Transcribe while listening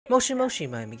Moshi Moshi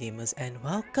Miami Gamers, and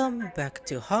welcome back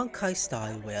to Honkai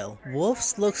Style Whale.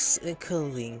 Wolf's looks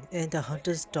cooling and the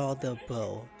hunters draw their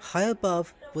bow. High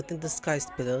above, within the sky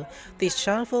splitter, the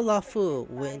Shadow Lafu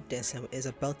Wind Dancer is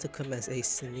about to commence a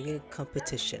singing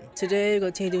competition. Today we're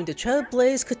continuing the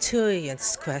Trailblaze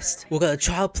Continuance quest. We're gonna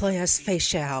try to play as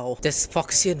Facial, this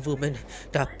Foxian woman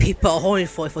that people are horny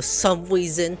for some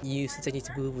reason. Use continue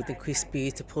to move with increased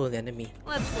speed to pull an enemy.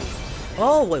 Let's see.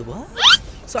 Oh wait, what?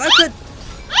 So I could...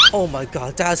 Oh my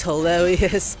god, that's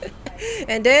hilarious.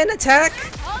 And then attack.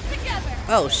 All together.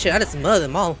 Oh shit, I just murdered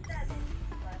them all.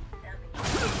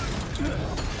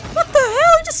 What the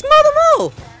hell? You just murdered them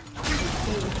all.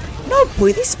 No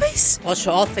breathing space? Watch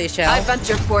your facial. I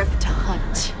venture forth to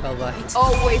hunt. Alright.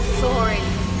 Always soaring.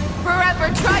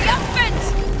 Forever triumphant.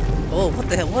 Oh, what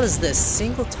the hell? What is this?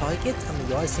 Single target? I mean,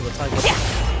 you are a single target. Yeah.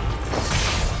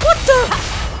 What the?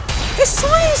 His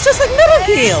swing is just like Metal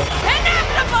Gear.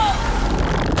 Inevitable.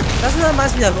 That's what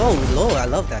reminds me of. Oh lord, I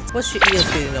love that. What's your ear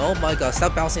feeling? Oh my god,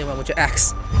 stop bouncing around with your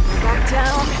axe. Back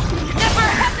down. Never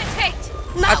hesitate.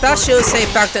 I thought she would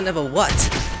say back to never what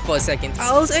for a second.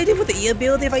 I was aiding with the ear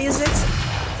ability if I use it.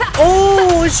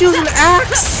 Oh, she used an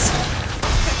axe.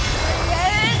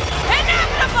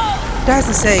 Inevitable. That's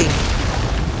insane.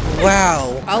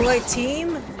 Wow. Alright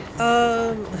team.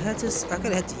 I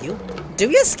gotta head to you. Do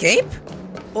we escape?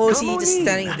 Or is he just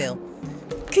standing there?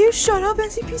 Can you shut up,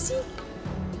 NCPC?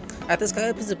 At the sky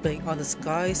is big on the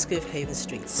skyscraper haven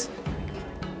streets.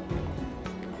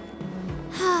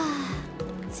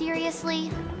 Seriously?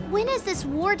 When is this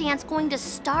war dance going to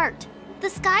start? The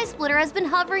sky splitter has been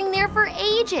hovering there for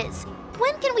ages.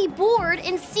 When can we board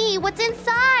and see what's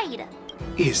inside?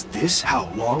 Is this how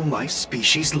long-life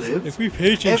species live? If we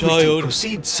patient, Everything child.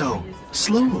 proceeds so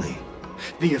slowly.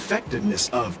 The effectiveness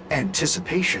of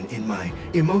anticipation in my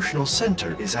emotional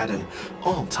center is at an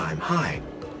all-time high.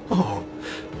 Oh,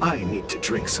 I need to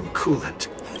drink some coolant.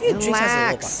 How do you drink as a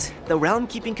Relax. robot? The Realm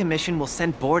Keeping Commission will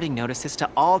send boarding notices to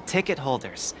all ticket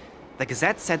holders. The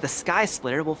Gazette said the Sky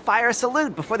Splitter will fire a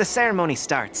salute before the ceremony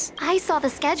starts. I saw the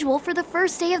schedule for the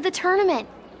first day of the tournament.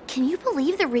 Can you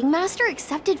believe the ringmaster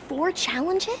accepted 4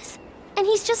 challenges? And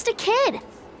he's just a kid.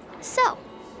 So,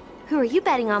 who are you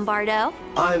betting on, Bardo?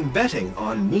 I'm betting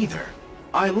on neither.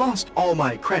 I lost all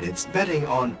my credits betting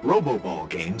on Roboball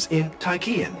games in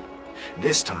Taikian.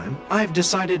 This time, I've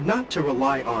decided not to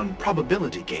rely on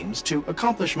probability games to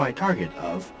accomplish my target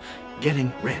of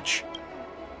getting rich.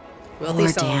 Wealthy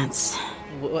sounds...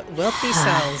 Wealthy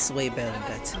sounds way better than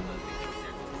that.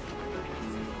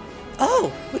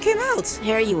 Oh! We came out!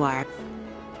 Here you are.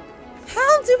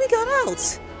 How did we get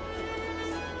out?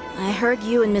 I heard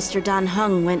you and Mr. Dan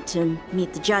Hung went to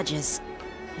meet the judges.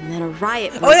 And then a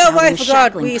riot broke Oh yeah, out right, I in the forgot.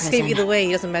 shackling We escaped prison. either way,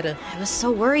 it doesn't matter. I was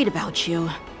so worried about you.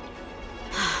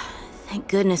 Thank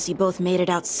goodness you both made it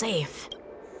out safe.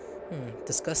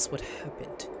 Discuss what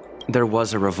happened. There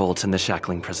was a revolt in the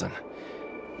shackling prison.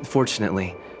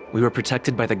 Fortunately, we were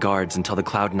protected by the guards until the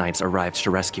Cloud Knights arrived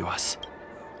to rescue us.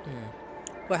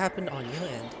 What happened on your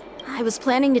end? I was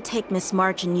planning to take Miss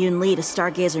March and Yoon Lee to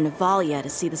Stargazer Navalia to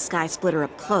see the Sky Splitter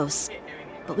up close.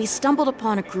 But we stumbled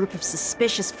upon a group of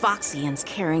suspicious Foxians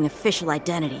carrying official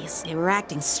identities. They were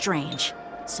acting strange,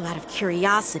 so out of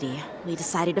curiosity, we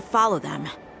decided to follow them.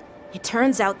 It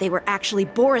turns out they were actually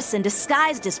Borisin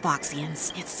disguised as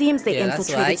Foxians. It seems they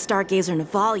infiltrated Stargazer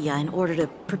Navalia in order to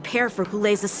prepare for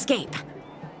Hulei's escape.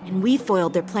 And we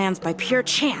foiled their plans by pure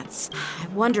chance. I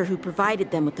wonder who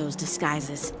provided them with those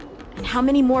disguises. And how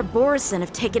many more Borisin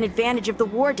have taken advantage of the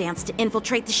war dance to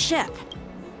infiltrate the ship?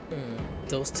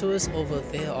 Those tourists over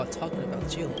there are talking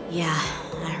about you. Yeah,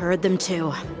 I heard them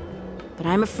too. But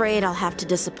I'm afraid I'll have to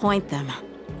disappoint them.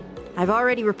 I've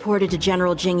already reported to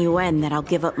General Jing Yuan that I'll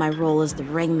give up my role as the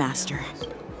ringmaster.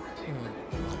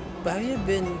 But have you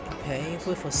been preparing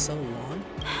for it for so long?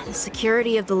 The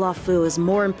security of the Lafu is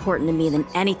more important to me than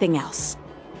anything else.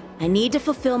 I need to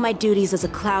fulfill my duties as a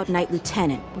Cloud Knight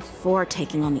Lieutenant before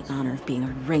taking on the honor of being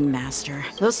a ringmaster.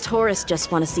 Those tourists just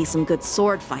want to see some good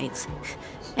sword fights.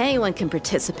 Anyone can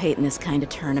participate in this kind of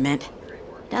tournament.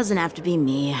 Doesn't have to be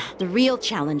me. The real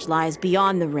challenge lies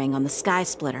beyond the ring on the Sky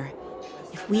Splitter.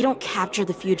 If we don't capture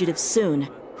the fugitives soon,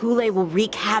 Hulei will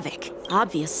wreak havoc.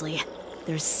 Obviously,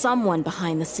 there's someone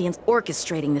behind the scenes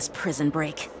orchestrating this prison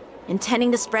break,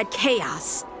 intending to spread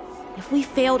chaos. If we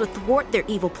fail to thwart their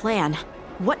evil plan,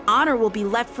 what honor will be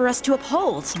left for us to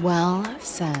uphold? Well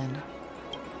said.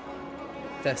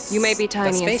 You may be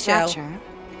tiny in stature,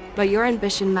 but your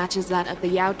ambition matches that of the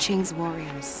Yao Qing's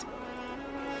warriors.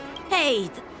 Hey,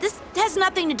 this has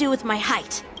nothing to do with my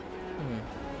height.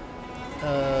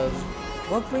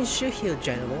 What brings you here,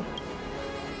 General?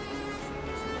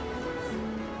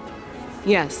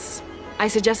 Yes. I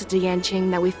suggested to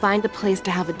Yanqing that we find a place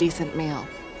to have a decent meal.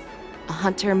 A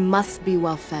hunter must be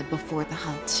well fed before the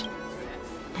hunt.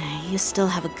 You still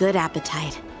have a good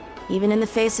appetite, even in the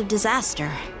face of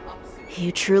disaster.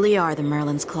 You truly are the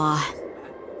Merlin's Claw.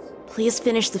 Please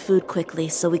finish the food quickly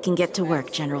so we can get to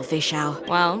work, General Fei Xiao.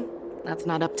 Well, that's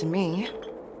not up to me.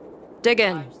 Dig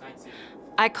in.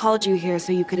 I called you here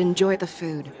so you could enjoy the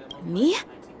food. Me?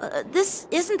 This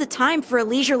isn't the time for a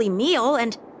leisurely meal,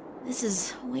 and this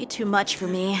is way too much for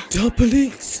me.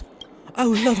 Dumplings! I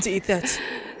would love to eat that.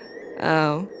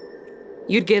 Oh.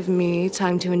 You'd give me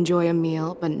time to enjoy a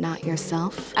meal, but not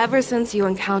yourself? Ever since you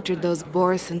encountered those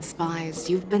Borison spies,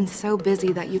 you've been so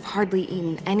busy that you've hardly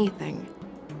eaten anything.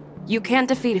 You can't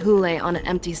defeat Hule on an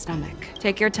empty stomach.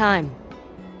 Take your time.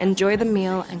 Enjoy the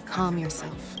meal and calm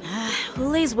yourself.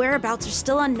 Hule's whereabouts are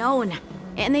still unknown,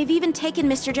 and they've even taken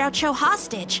Mr. Jiao Cho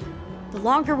hostage. The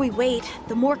longer we wait,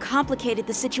 the more complicated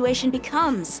the situation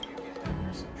becomes.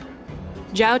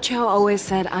 Jiao Cho always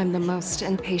said I'm the most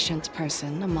impatient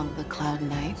person among the Cloud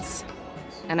Knights,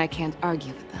 and I can't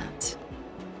argue with that.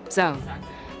 So,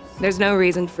 there's no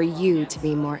reason for you to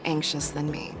be more anxious than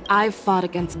me. I've fought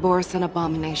against Borison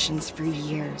abominations for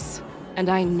years, and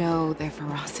I know their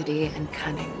ferocity and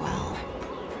cunning well.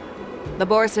 The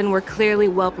Borison were clearly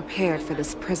well prepared for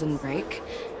this prison break,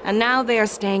 and now they are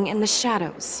staying in the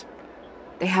shadows.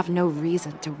 They have no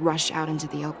reason to rush out into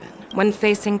the open. When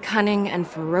facing cunning and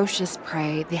ferocious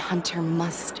prey, the hunter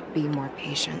must be more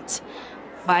patient,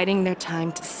 biding their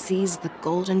time to seize the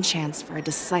golden chance for a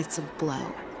decisive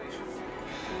blow.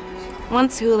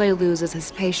 Once Hule loses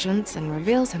his patience and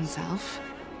reveals himself,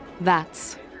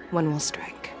 that's when we'll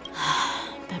strike.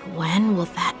 But when will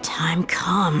that time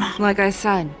come? Like I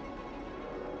said,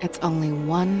 it's only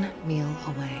one meal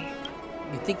away.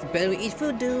 You think you better eat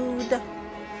food, dude?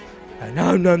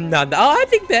 No. Oh, I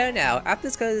think better now. After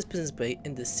this guy's prison break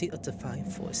in the seat of divine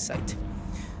foresight.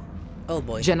 Oh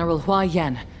boy. General Hua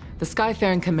Yan, the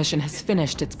Skyfaring Commission has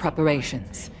finished its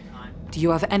preparations. Do you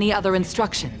have any other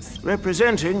instructions?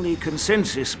 Representing the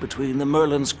consensus between the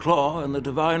Merlin's Claw and the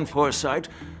Divine Foresight,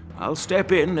 I'll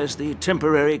step in as the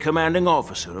temporary commanding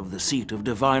officer of the seat of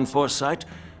Divine Foresight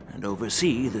and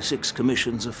oversee the 6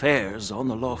 Commission's affairs on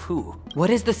the Luofu. What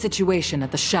is the situation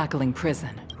at the Shackling prison?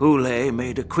 Hule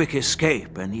made a quick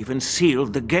escape and even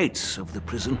sealed the gates of the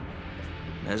prison.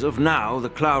 As of now, the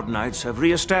Cloud Knights have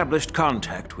re-established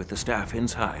contact with the staff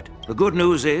inside. The good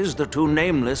news is the 2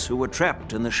 Nameless who were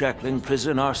trapped in the Shackling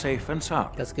prison are safe and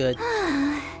sound. That's good.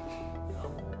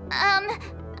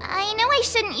 I know I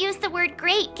shouldn't use the word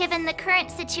great given the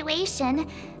current situation,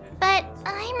 but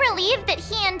I'm relieved that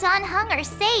he and Dan Heng are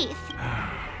safe.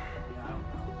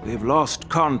 We've lost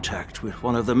contact with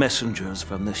one of the messengers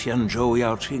from the Xianzhou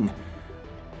Yaoqing.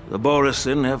 The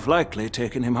Borison have likely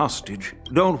taken him hostage.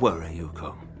 Don't worry,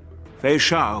 Yuko. Fei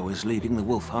Xiao is leading the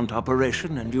wolf hunt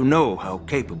operation, and you know how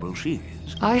capable she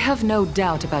is. I have no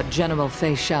doubt about General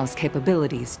Fei Xiao's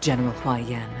capabilities, General Hua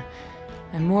Yan.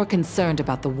 I'm more concerned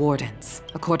about the Wardens.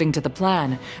 According to the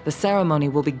plan, the ceremony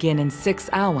will begin in 6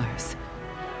 hours.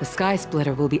 The Sky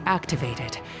Splitter will be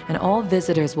activated, and all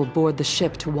visitors will board the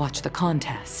ship to watch the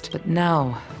contest. But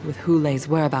now, with Hule's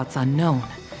whereabouts unknown,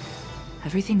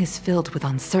 everything is filled with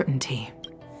uncertainty.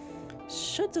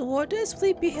 Should the Wardens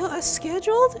really be here as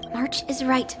scheduled? March is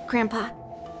right, Grandpa.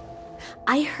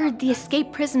 I heard the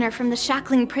escaped prisoner from the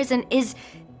Shackling prison is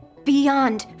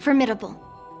beyond formidable.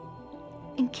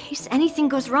 In case anything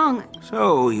goes wrong...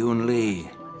 So, Yun-Li,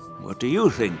 what do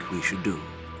you think we should do?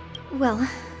 Well...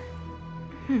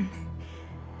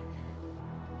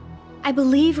 I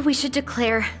believe we should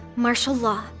declare martial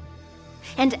law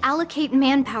and allocate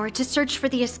manpower to search for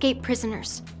the escaped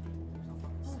prisoners.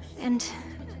 And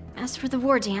as for the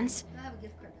war dance,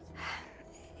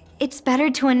 it's better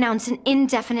to announce an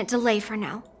indefinite delay for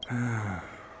now.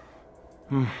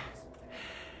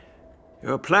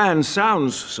 Your plan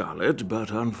sounds solid,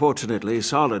 but unfortunately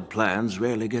solid plans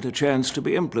rarely get a chance to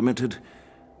be implemented.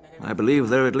 I believe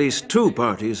there are at least 2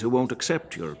 parties who won't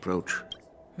accept your approach.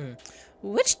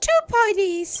 Which 2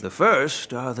 parties? The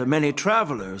first are the many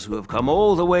travelers who have come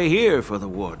all the way here for the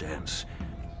war dance.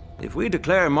 If we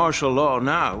declare martial law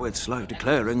now, it's like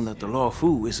declaring that the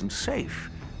Luofu isn't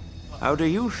safe. How do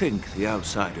you think the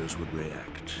outsiders would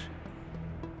react?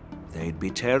 They'd be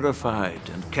terrified,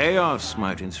 and chaos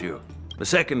might ensue. The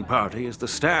second party is the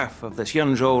staff of the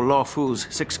Xianzhou Luofu's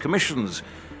 6 commissions.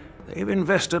 They've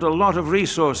invested a lot of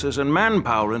resources and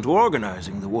manpower into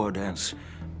organizing the war dance.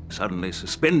 Suddenly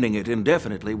suspending it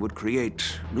indefinitely would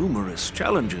create numerous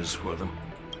challenges for them.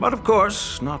 But of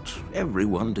course, not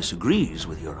everyone disagrees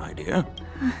with your idea.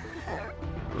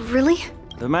 Really?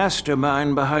 The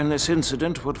mastermind behind this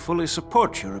incident would fully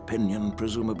support your opinion,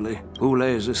 presumably.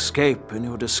 Ule's escape and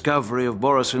your discovery of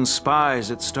Borisin's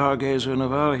spies at Stargazer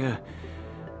Navalia.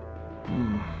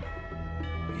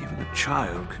 Even a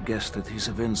child could guess that these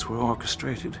events were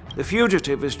orchestrated. The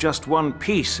fugitive is just one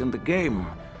piece in the game.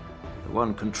 The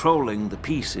one controlling the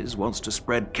pieces wants to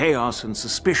spread chaos and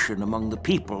suspicion among the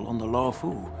people on the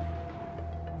Lawfu.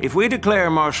 If we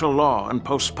declare martial law and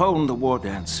postpone the war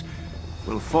dance,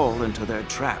 we'll fall into their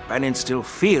trap and instill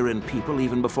fear in people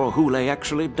even before Hule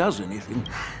actually does anything.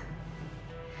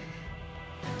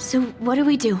 So what do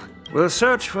we do? We'll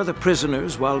search for the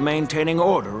prisoners while maintaining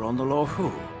order on the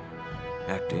Lawfu,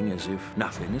 acting as if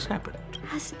nothing has happened.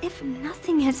 As if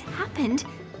nothing has happened?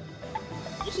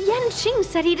 Yanqing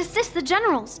said he'd assist the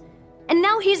generals, and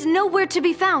now he's nowhere to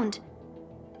be found.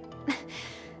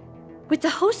 With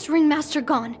the host ringmaster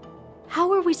gone,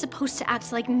 how are we supposed to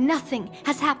act like nothing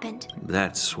has happened?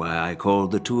 That's why I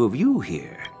called the two of you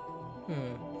here.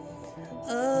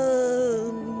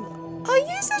 Are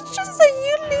you suggesting that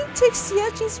Yunli takes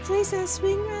Yanqing's place as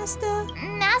ringmaster?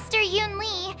 Master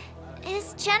Yunli,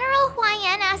 is General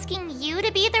Huaiyan asking you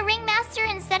to be the ringmaster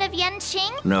instead of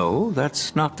Yanqing? No,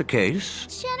 that's not the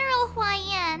case. General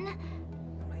Huaiyan,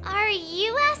 are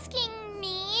you asking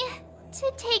me to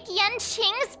take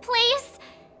Yanqing's place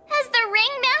as the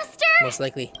ringmaster? Most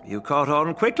likely. You caught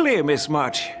on quickly, Miss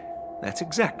March. That's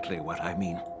exactly what I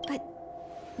mean. But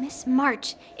Miss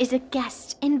March is a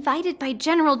guest invited by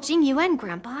General Jing Yuan,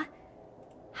 Grandpa.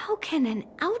 How can an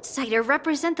outsider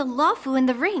represent the Lawfu in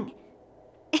the ring?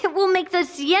 It will make the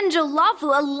Xianzhou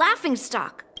Lawfu a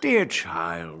laughingstock. Dear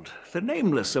child, the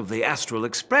nameless of the Astral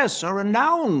Express are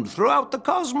renowned throughout the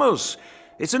cosmos.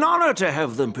 It's an honor to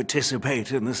have them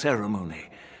participate in the ceremony.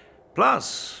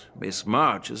 Plus, Miss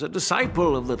March is a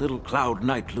disciple of the little Cloud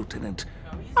Knight Lieutenant.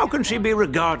 How can she be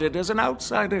regarded as an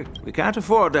outsider? We can't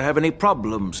afford to have any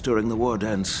problems during the war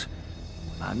dance.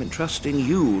 I'm entrusting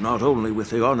you not only with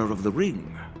the honor of the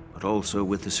ring, but also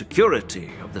with the security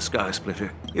of the Sky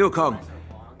Splitter. Yukong,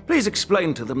 please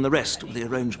explain to them the rest of the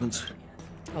arrangements.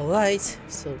 Alright,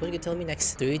 so what are you gonna tell me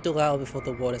next? 3 hours before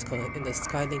the war is called in the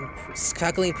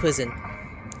Scaggling prison.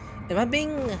 Am I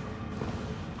being...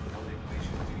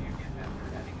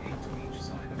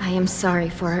 I am sorry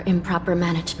for our improper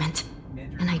management,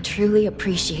 and I truly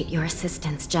appreciate your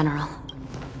assistance, General.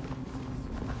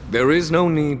 There is no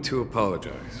need to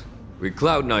apologize. We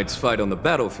Cloud Knights fight on the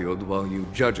battlefield while you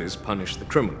judges punish the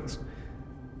criminals.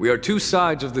 We are two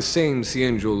sides of the same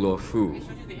Xianzhou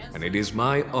Lawfu, and it is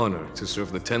my honor to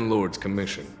serve the Ten Lords'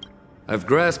 commission. I've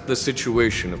grasped the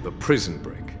situation of the prison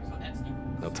break.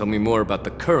 Now tell me more about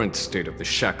the current state of the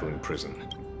shackling prison.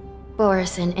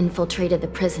 Borisin infiltrated the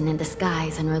prison in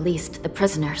disguise and released the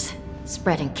prisoners,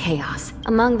 spreading chaos.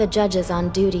 Among the judges on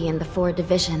duty in the 4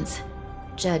 divisions,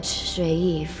 Judge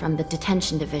Shui from the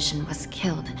detention division was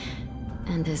killed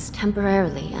and is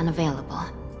temporarily unavailable.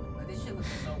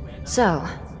 So,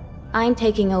 I'm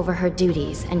taking over her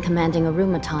duties and commanding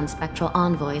Arumaton spectral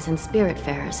envoys and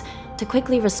spiritfarers to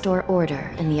quickly restore order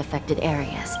in the affected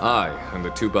areas. I, and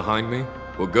the 2 behind me,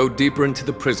 will go deeper into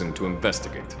the prison to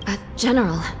investigate. But,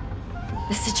 General,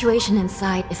 the situation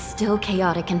inside is still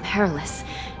chaotic and perilous.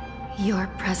 Your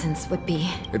presence would be...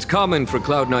 It's common for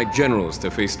Cloud Knight generals to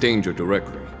face danger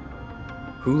directly.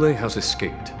 Hule has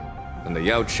escaped, and the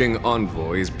Yaoqing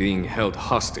envoy is being held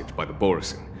hostage by the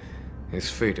Borisin. His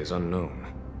fate is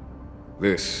unknown.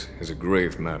 This is a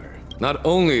grave matter. Not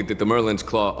only did the Merlin's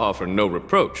Claw offer no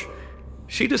reproach,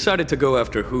 she decided to go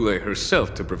after Hule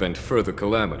herself to prevent further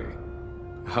calamity.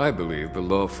 I believe the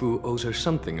Lawfu owes her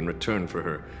something in return for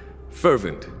her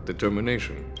fervent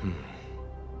determination.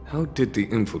 How did the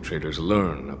infiltrators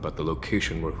learn about the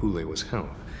location where Hule was held?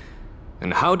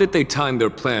 And how did they time their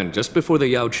plan just before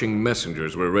the Yaoqing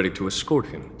messengers were ready to escort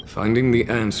him? Finding the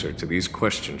answer to these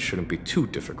questions shouldn't be too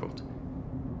difficult.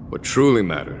 What truly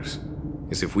matters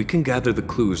is if we can gather the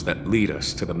clues that lead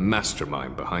us to the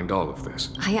mastermind behind all of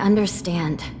this. I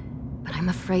understand, but I'm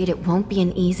afraid it won't be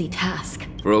an easy task.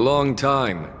 For a long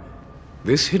time,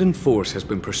 this hidden force has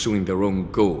been pursuing their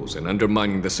own goals and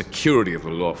undermining the security of the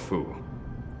Lawfu.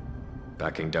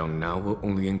 Backing down now will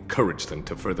only encourage them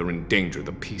to further endanger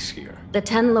the peace here. The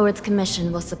Ten Lords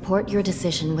Commission will support your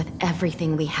decision with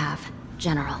everything we have,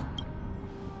 General.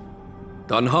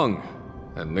 Dan Heng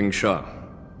and Ling Sha,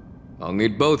 I'll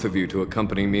need both of you to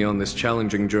accompany me on this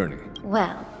challenging journey.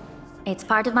 Well, it's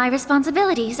part of my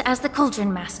responsibilities as the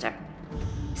Cauldron Master.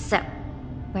 So,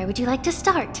 where would you like to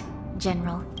start,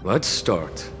 General? Let's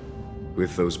start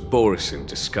with those Borisin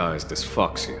disguised as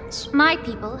Foxians. My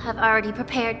people have already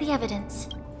prepared the evidence.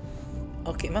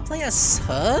 Okay, am I playing as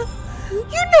her?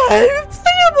 You're not even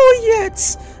playable yet!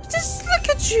 Just look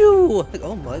at you! Like,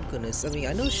 oh my goodness, I mean,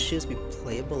 I know shoes be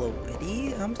playable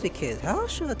already. I'm just a kid. How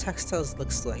should a textiles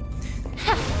looks like?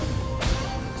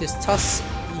 Just toss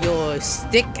your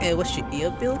stick and what's your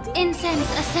ear building? Incense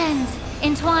ascends,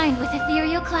 entwined with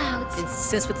ethereal clouds.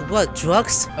 Incense with what?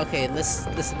 Drugs? Okay, let's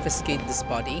investigate this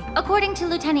body. According to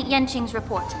Lieutenant Yenching's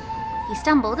report, he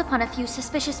stumbled upon a few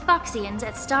suspicious Foxians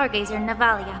at Stargazer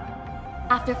Navalia.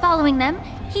 After following them,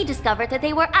 he discovered that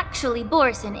they were actually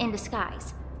Borison in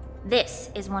disguise. This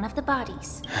is one of the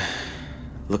bodies.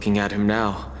 Looking at him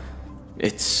now,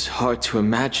 it's hard to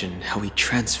imagine how he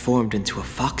transformed into a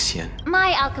Foxian.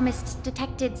 My alchemist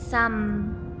detected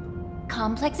some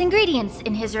complex ingredients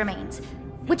in his remains,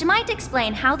 which might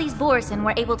explain how these Borison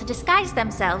were able to disguise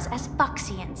themselves as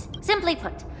Foxians. Simply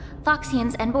put,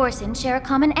 Foxians and Borison share a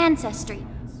common ancestry.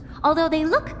 Although they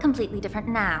look completely different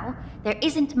now, there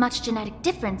isn't much genetic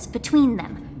difference between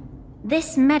them.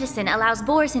 This medicine allows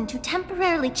Borison to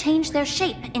temporarily change their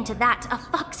shape into that of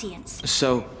Foxians.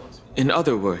 So, in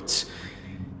other words,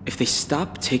 if they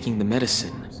stop taking the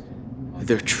medicine,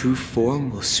 their true form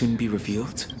will soon be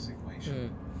revealed?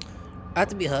 Had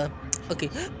to be her. Okay.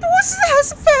 Borison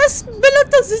has fast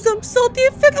melatonism, so the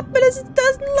effect of medicine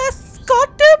doesn't last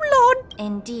goddamn long.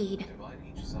 Indeed.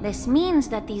 This means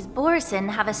that these Borison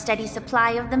have a steady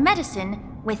supply of the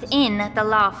medicine within the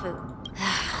Lafu.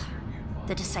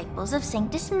 The disciples of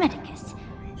Sanctus Medicus.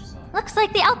 Looks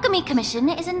like the Alchemy Commission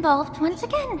is involved once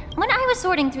again. When I was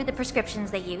sorting through the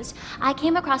prescriptions they used, I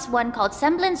came across one called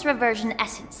Semblance Reversion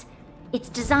Essence. It's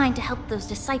designed to help those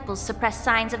disciples suppress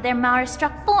signs of their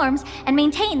Mara-struck forms and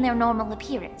maintain their normal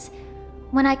appearance.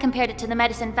 When I compared it to the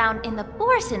medicine found in the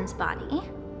Borison's body...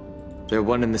 They're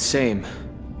one and the same,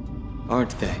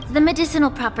 aren't they? The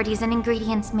medicinal properties and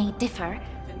ingredients may differ,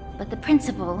 but the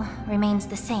principle remains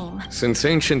the same. Since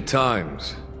ancient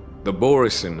times, the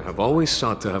Borison have always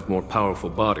sought to have more powerful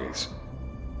bodies,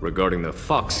 regarding the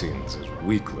Foxians as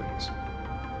weaklings.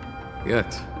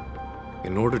 Yet,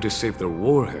 in order to save their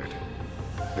warhead,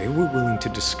 they were willing to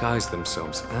disguise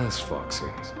themselves as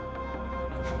Foxians.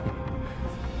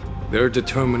 Their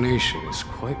determination is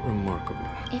quite remarkable.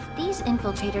 If these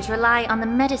infiltrators rely on the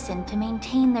medicine to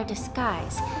maintain their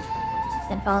disguise,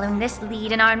 then following this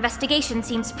lead in our investigation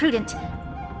seems prudent.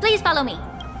 Please follow me.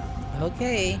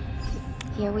 Okay.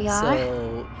 Here we are.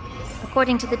 So...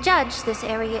 According to the judge, this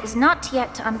area is not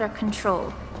yet under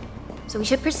control, so we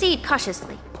should proceed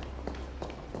cautiously.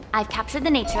 I've captured the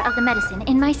nature of the medicine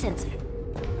in my sensor.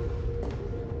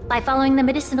 By following the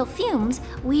medicinal fumes,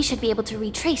 we should be able to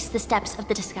retrace the steps of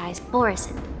the disguised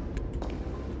Borison.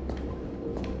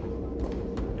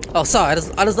 Oh, sorry, I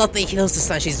just not think he knows the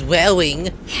sign she's wearing.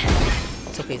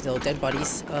 It's okay, so dead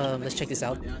bodies. Let's check this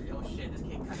out.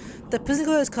 The prison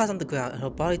girl is caught on the ground and her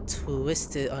body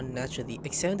twisted unnaturally.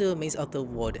 Examine the remains of the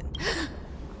warden.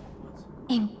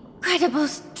 Incredible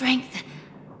strength.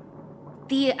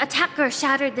 The attacker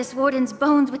shattered this warden's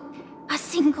bones with a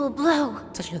single blow.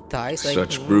 Touching her thighs like...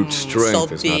 Such brute strength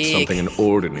so is not something an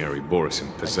ordinary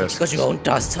Borison possesses. Got your own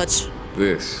dust touch.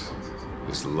 This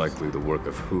is likely the work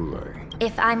of OLOY.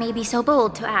 If I may be so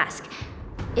bold to ask,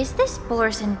 is this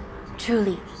Borison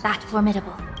truly that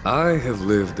formidable? I have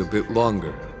lived a bit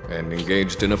longer and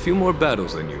engaged in a few more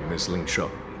battles than you, Miss Lingshaw.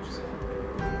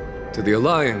 To the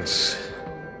Alliance,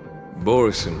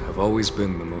 Borison have always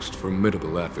been the most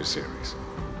formidable adversaries.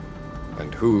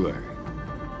 And OLOY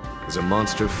is a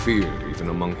monster feared even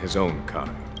among his own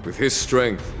kind. With his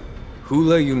strength,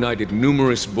 OLOY united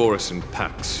numerous Borison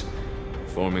pacts,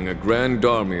 forming a grand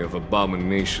army of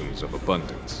abominations of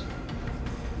abundance.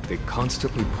 They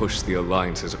constantly pushed the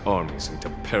Alliance's armies into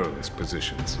perilous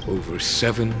positions. Over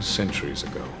 7 centuries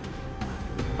ago,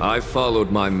 I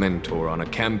followed my mentor on a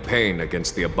campaign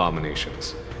against the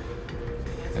abominations.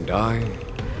 And I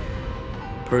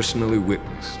personally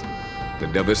witnessed the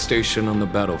devastation on the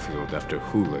battlefield after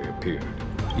OLOY appeared,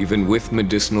 even with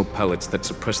medicinal pellets that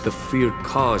suppressed the fear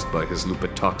caused by his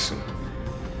lupitoxin.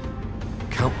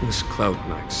 Countless Cloud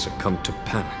Knights succumbed to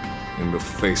panic in the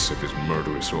face of his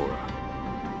murderous aura.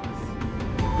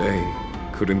 They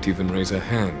couldn't even raise a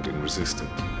hand in resistance.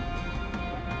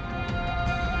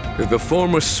 If the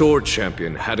former sword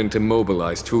champion hadn't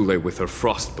immobilized OLOY with her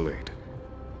Frostblade,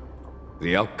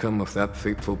 the outcome of that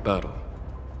fateful battle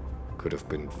could have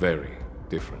been very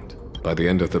different. By the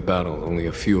end of the battle, only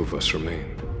a few of us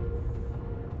remained.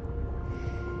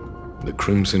 The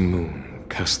Crimson Moon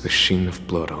cast the sheen of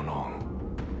blood on all.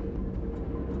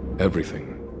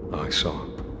 Everything I saw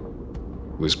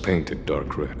was painted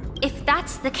dark red. If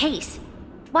that's the case,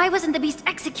 why wasn't the beast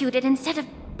executed instead of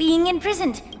being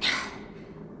imprisoned?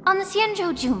 On the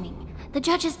Xianzhou Juming, the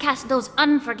judges cast those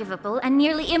unforgivable and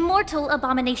nearly immortal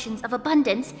abominations of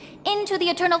abundance into the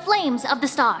eternal flames of the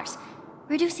stars,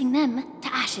 reducing them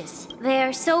to ashes.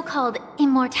 Their so-called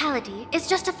immortality is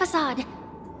just a facade.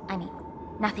 I mean,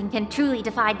 nothing can truly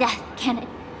defy death, can it?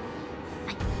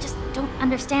 I just don't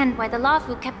understand why the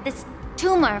Lawfu kept this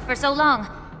tumor for so long,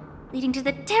 leading to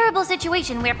the terrible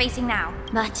situation we're facing now.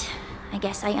 But I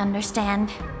guess I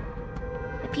understand.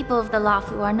 The people of the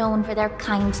Lawfu are known for their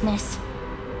kindness.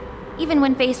 Even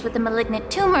when faced with the malignant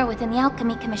tumor within the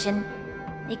Alchemy Commission,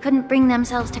 they couldn't bring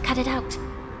themselves to cut it out.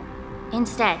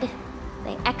 Instead,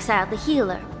 they exiled the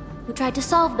healer, who tried to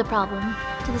solve the problem,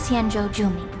 to the Xianzhou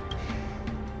Jumi.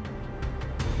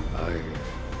 I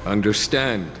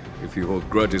understand if you hold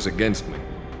grudges against me,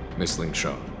 Miss Ling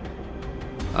Shaw.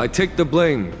 I take the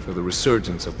blame for the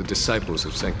resurgence of the disciples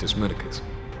of Sanctus Medicus.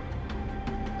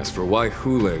 As for why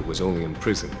Hule was only in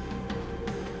prison,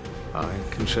 I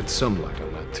can shed some light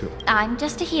on that too. I'm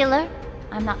just a healer.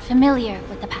 I'm not familiar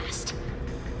with the past.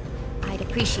 I'd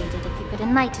appreciate it if you could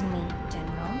enlighten me,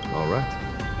 General. All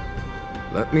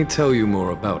right. Let me tell you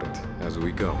more about it as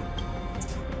we go.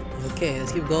 Okay,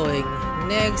 let's keep going.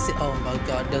 Next, oh my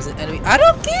god, there's an enemy. I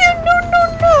don't care!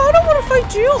 No, I don't want to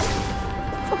fight you!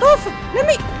 Fuck off! Let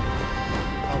me!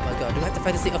 Oh my god, do we have to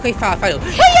fight this thing? Okay, fine, fight him.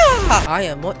 Hiya! I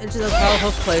am more interested in how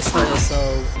her playstyle,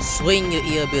 so swing your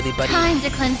ear, Billy buddy. Time to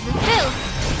cleanse the filth!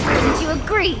 Wouldn't you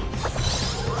agree?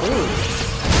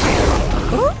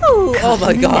 Ooh, oh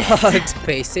my god!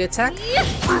 Basic attack?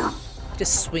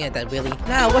 Just swing at that, Billy.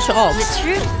 Now, what's your ult? The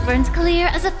truth burns clear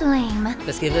as a flame.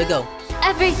 Let's give it a go.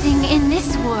 Everything in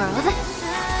this world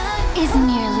is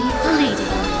merely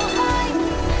fleeting.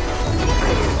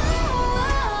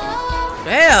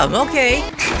 Damn, okay.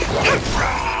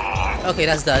 Okay,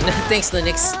 that's done. Thanks,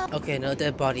 Linux. Okay, no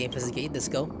dead body investigate. Let's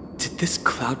go. Did this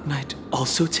Cloud Knight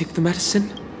also take the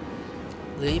medicine?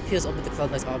 Lily peels open the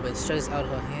Cloud Knight's armor and stretches out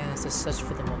her hands to search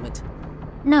for the moment.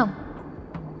 No.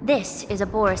 This is a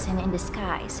Borisin in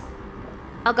disguise.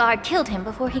 A guard killed him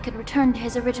before he could return to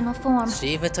his original form. She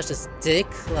even touched his dick?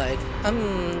 Like,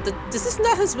 this is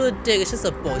not his real dick, it's just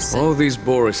a Borisin. All these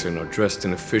Borisin are dressed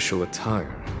in official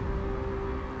attire.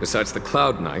 Besides the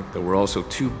Cloud Knight, there were also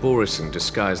 2 Borisin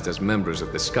disguised as members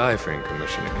of the Skyfaring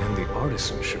Commission and the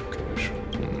Artisanship Commission.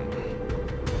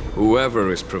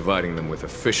 Whoever is providing them with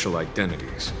official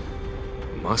identities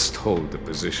must hold the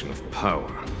position of power.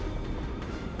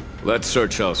 Let's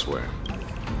search elsewhere.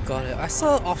 Got it. I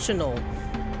saw optional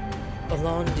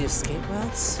along the escape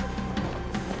routes.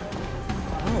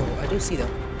 Oh, I do see them.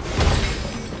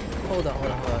 Hold on.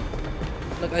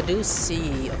 Look, I do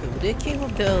see. Okay, we did came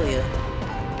up earlier.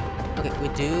 Okay, we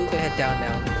do go head down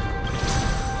now.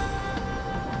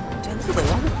 Damn, look at the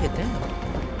lava pit down.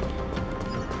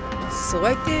 So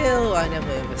right there, I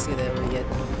never investigated that way yet.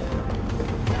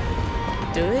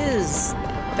 There is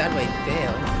that right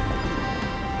there.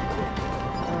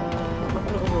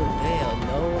 Over there.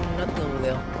 No, nothing over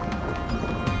there.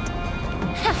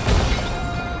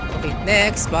 Okay,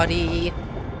 next, buddy.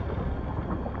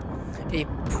 A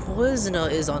prisoner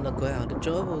is on the ground. The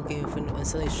jaw will give him an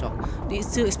instantly shock.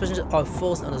 These 2 expressions are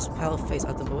frozen on his pale face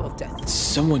at the moment of death.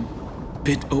 Someone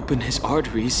bit open his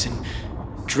arteries and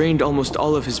drained almost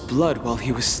all of his blood while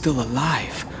he was still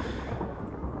alive.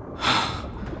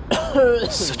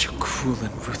 Such a cruel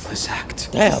and ruthless act.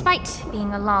 Damn. Despite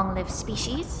being a long-lived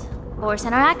species,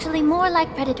 Borisin are actually more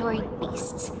like predatory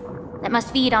beasts that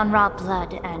must feed on raw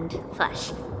blood and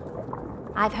flesh.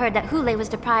 I've heard that Hule was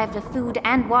deprived of food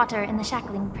and water in the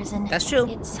shackling prison. That's true.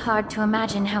 It's hard to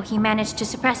imagine how he managed to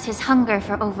suppress his hunger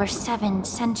for over 7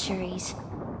 centuries.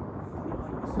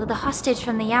 Will the hostage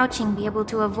from the Yaoqing be able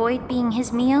to avoid being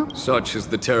his meal? Such is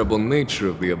the terrible nature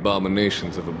of the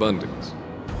abominations of abundance.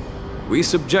 We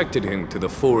subjected him to the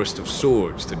Forest of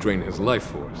Swords to drain his life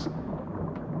force.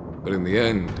 But in the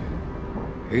end,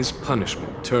 his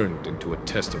punishment turned into a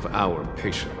test of our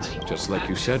patience, just like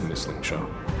you said, Miss Ling Shaw.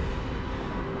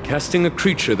 Casting a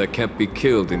creature that can't be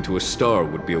killed into a star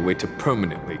would be a way to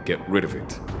permanently get rid of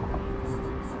it.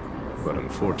 But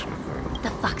unfortunately... The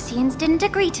Foxians didn't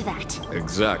agree to that.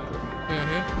 Exactly.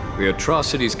 The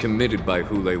atrocities committed by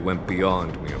Hule went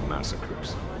beyond mere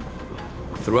massacres.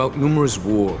 Throughout numerous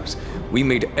wars, we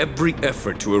made every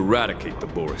effort to eradicate the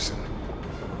Borisin.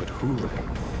 But Hule,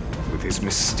 with his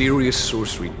mysterious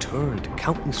sorcery, turned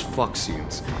countless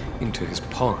Foxians into his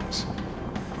pawns.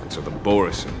 And so the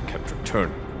Borisin kept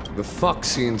returning. The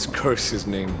Foxians curse his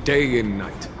name day and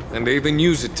night, and they even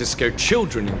use it to scare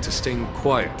children into staying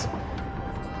quiet.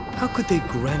 How could they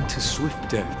grant a swift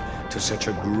death to such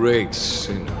a great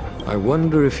sinner? I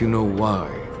wonder if you know why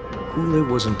Hule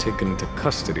wasn't taken into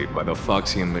custody by the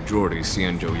Foxian majority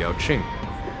Xianzhou Yaoqing.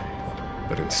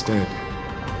 but instead,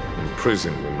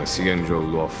 imprisoned in the Xianzhou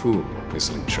Luofu,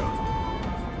 Miss Lin Cha.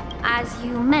 As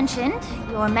you mentioned,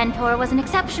 your mentor was an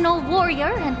exceptional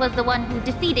warrior and was the one who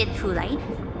defeated Fulei,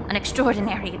 an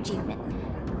extraordinary achievement.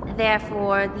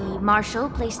 Therefore, the Marshal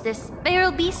placed this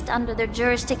feral beast under the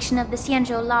jurisdiction of the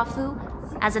Xianzhou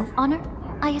Luofu as an honor,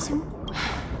 I assume?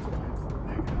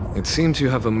 It seems you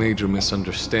have a major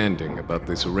misunderstanding about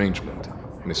this arrangement,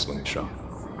 Miss Lin Cha.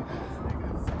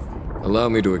 Allow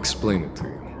me to explain it to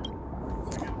you.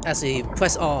 As we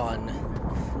press on.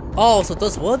 Oh, so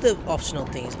those were the optional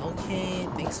things. Okay,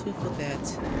 thanks for that.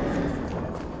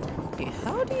 Okay,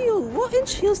 what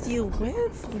inch heels do you wear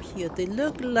from here? They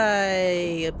look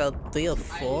like about 3 or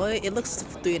 4. It looks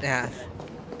 3.5.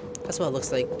 That's what it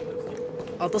looks like.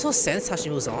 Oh, those will sense how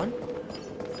she moves on.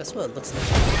 That's what it looks like.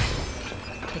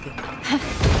 Okay.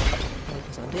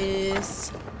 Focus on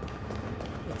this.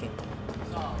 Okay.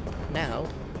 Now,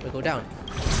 we go down.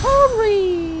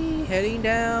 Hurry! Heading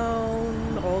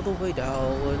down, all the way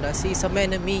down. I see some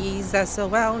enemies that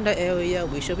surround the area.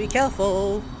 We should be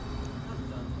careful.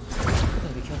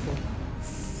 Gotta be careful.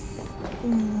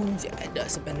 Ooh, yeah,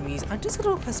 there's some enemies. I'm just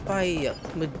gonna pass by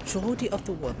majority of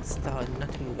the ones that are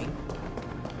not moving.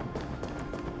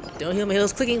 Don't hear my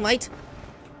heels clicking, mate.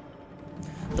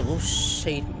 The wolf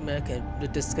shade can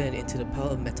disconnect into the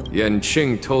power of metal. Yan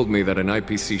Qing told me that an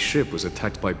IPC ship was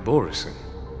attacked by Borison.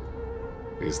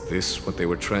 Is this what they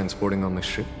were transporting on the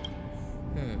ship?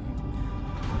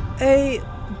 A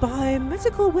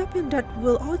biomedical weapon that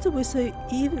will auto-whistle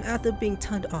even after being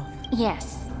turned off.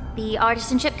 Yes. The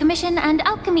Artisanship Commission and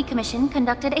Alchemy Commission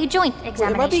conducted a joint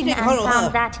examination and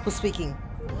found that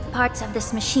parts of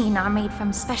this machine are made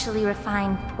from specially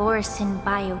refined Borison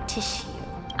biotissue.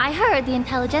 I heard the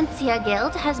Intelligentsia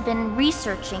Guild has been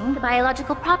researching the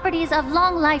biological properties of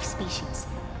long-life species,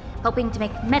 hoping to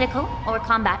make medical or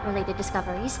combat-related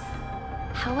discoveries.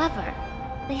 However,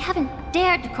 they haven't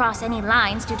dared to cross any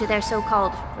lines due to their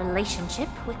so-called relationship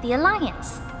with the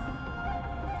Alliance.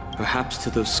 Perhaps to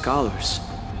those scholars,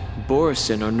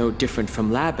 Borison are no different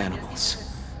from lab animals.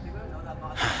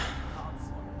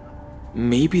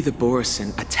 Maybe the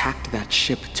Borison attacked that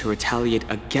ship to retaliate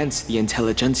against the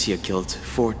Intelligentsia Guild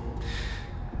for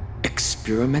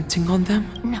experimenting on them?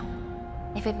 No.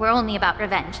 If it were only about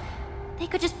revenge, they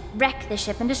could just wreck the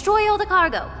ship and destroy all the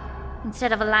cargo,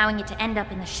 instead of allowing it to end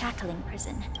up in the shackling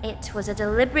prison. It was a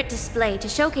deliberate display to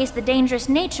showcase the dangerous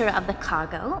nature of the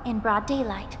cargo in broad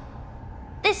daylight.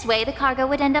 This way, the cargo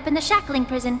would end up in the shackling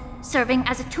prison, serving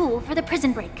as a tool for the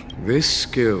prison break. This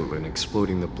skill in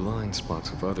exploiting the blind spots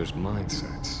of others'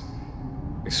 mindsets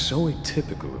is so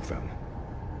atypical of them.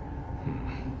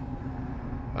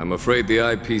 I'm afraid the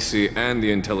IPC and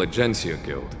the Intelligentsia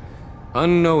Guild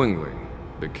unknowingly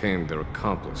became their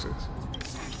accomplices.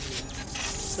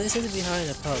 Place it behind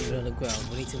a pub on the ground.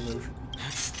 We need to move.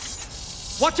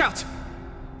 Watch out!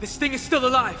 This thing is still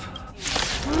alive!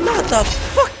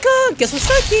 Motherfucker! Guess what's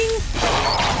striking?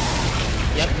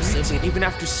 Yep, still even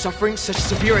after suffering such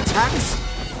severe attacks?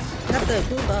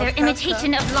 Their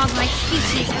imitation of long-life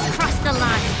species has crossed the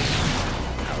line.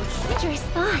 Dangerous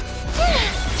thoughts.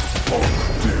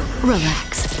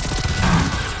 Relax.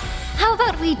 How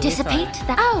about we dissipate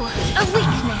that? Oh, a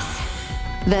weakness.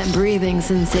 That breathing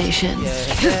sensation.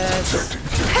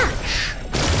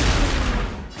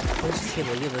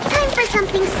 Time for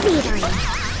something savory.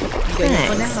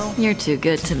 Thanks. You're too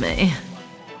good to me.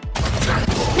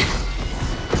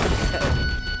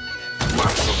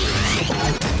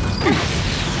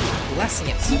 Blessing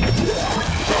it.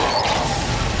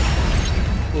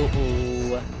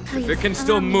 If it can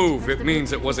still move, it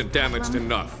means it wasn't damaged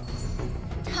enough.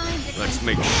 Let's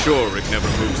make sure it never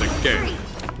moves again.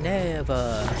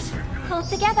 Never. Pull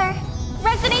together.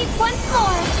 Resonate once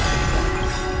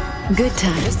more. Good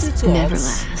times never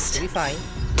last. Be fine.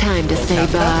 Time to say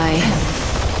bye.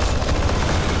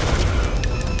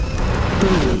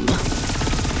 Boom.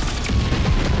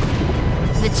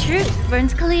 The truth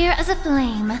burns clear as a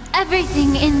flame.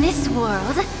 Everything in this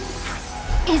world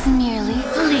is merely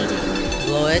fleeting.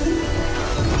 Blow it.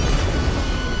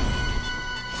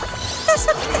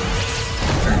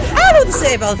 I don't know what to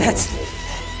say about that.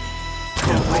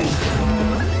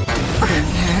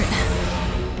 Couldn't hurt.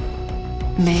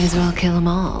 May as well kill them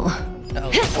all.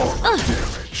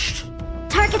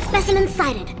 Target specimen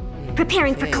sighted.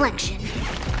 Preparing for collection.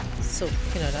 So,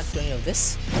 can I not do any of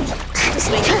this? Just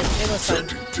make it. It was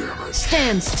fine.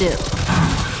 Stand still.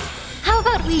 How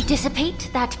about we dissipate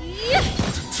that?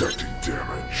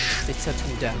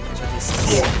 Detecting damage.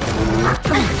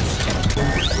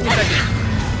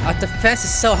 Our defense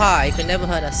is so high, it could never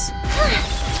hurt us.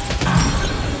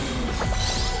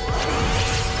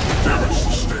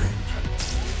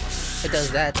 It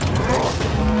does that.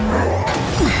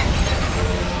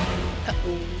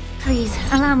 Please,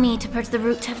 allow me to purge the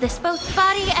root of this, both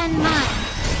body and mind.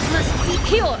 Must be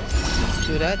pure.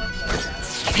 Do that.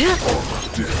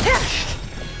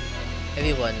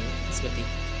 Everyone is with you.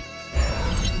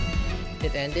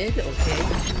 It ended, okay.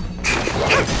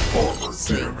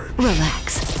 Swing.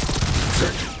 Relax.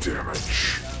 Taking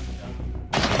damage.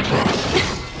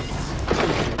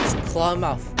 Claw him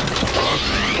off.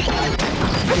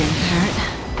 Didn't hurt.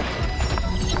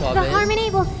 The harmony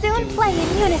will soon play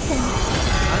in unison.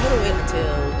 I'm gonna wait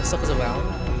until the stuff is around.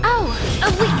 Oh, a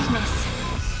weakness.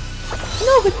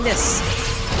 No weakness.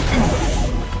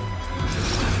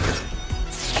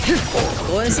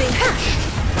 Go and sing.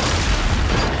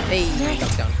 Hey,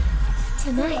 knock down.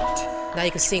 Tonight, Now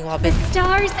you can sing while the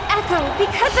stars echo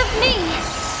because of me.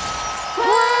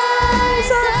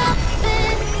 Rise up.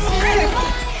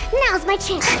 Now's my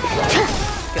chance.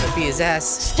 Gonna be his ass.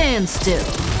 Stand still.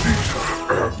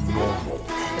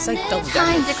 It's like double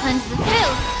Time damage. to cleanse the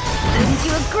filth. Wouldn't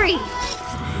you agree?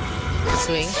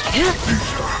 Swing.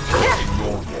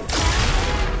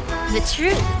 The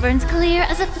truth burns clear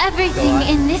as if everything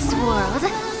in this world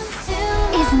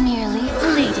is merely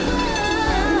fleeting.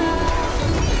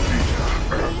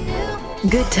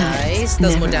 Good times.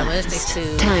 Nice. Does more never damage last. next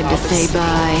to Time to stay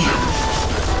by.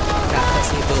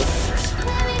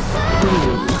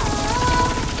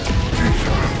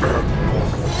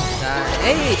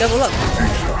 Hey, double up.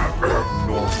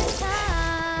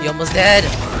 You almost dead.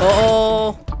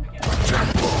 Uh-oh.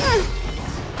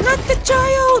 Not the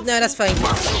child. No, that's fine.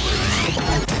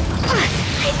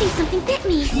 I think something bit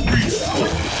me.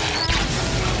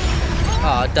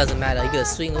 Oh, it doesn't matter. You gotta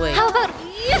swing away. How about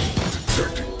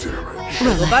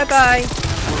Well, bye-bye.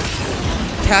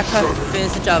 Kappa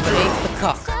finished the job and ate the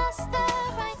cock.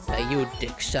 You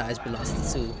dick size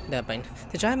belongs to. Never mind.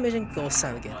 The giant mission goes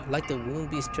silent again. Like the wound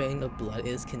beast drain of blood,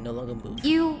 it can no longer move.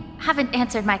 You haven't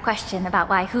answered my question about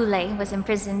why Hulei was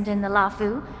imprisoned in the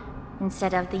Lafu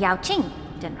instead of the Yaoqing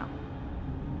General.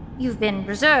 You've been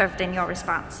reserved in your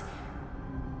response.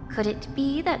 Could it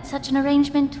be that such an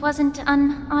arrangement wasn't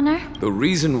an honor? The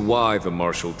reason why the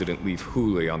Marshal didn't leave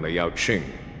Hulei on the Yaoqing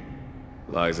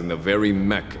lies in the very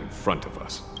mech in front of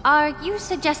us. Are you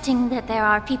suggesting that there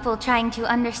are people trying to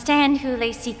understand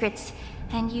Hulei's secrets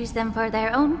and use them for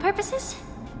their own purposes?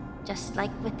 Just like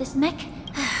with this mech?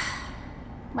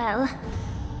 Well,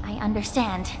 I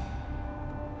understand.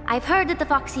 I've heard that the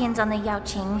Foxians on the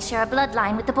Yaoqing share a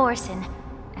bloodline with the Borson.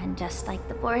 And just like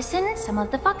the Borson, some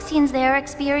of the Foxians there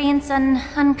experience an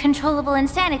uncontrollable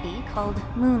insanity called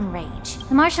moon rage.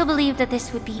 The Marshal believed that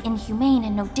this would be inhumane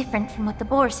and no different from what the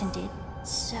Borson did.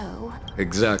 So...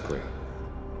 Exactly.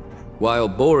 While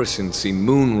Borison see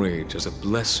moon rage as a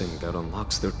blessing that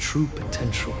unlocks their true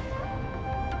potential,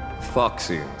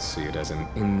 Foxians see it as an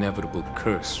inevitable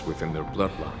curse within their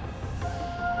bloodline.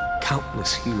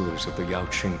 Countless healers of the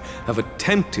Yaoqing have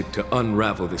attempted to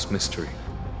unravel this mystery,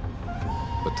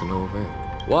 but to no avail.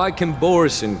 Why can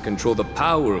Borison control the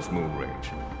power of moon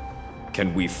rage?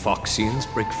 Can we Foxians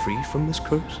break free from this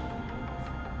curse?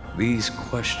 These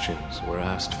questions were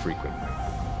asked frequently.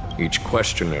 Each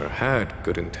questioner had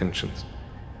good intentions.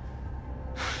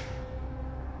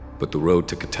 But the road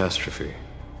to catastrophe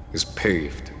is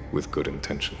paved with good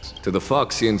intentions. To the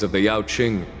Foxians of the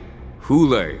Yaoqing,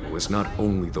 Hulei was not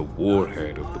only the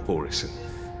warhead of the Borison,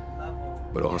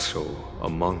 but also a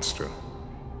monster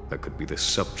that could be the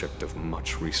subject of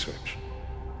much research.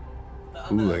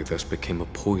 Hulei thus became a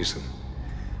poison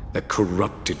that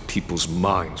corrupted people's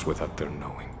minds without their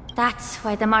knowing. that's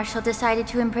why the Marshal decided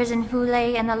to imprison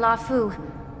Hulei and the Lafu.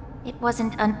 It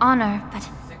wasn't an honor, but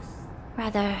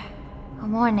rather a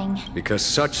warning. Because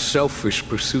such selfish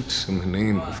pursuits in the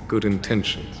name of good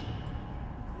intentions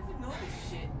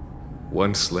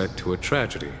once led to a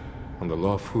tragedy on the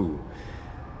Lafu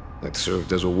that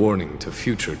served as a warning to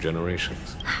future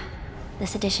generations.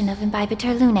 This edition of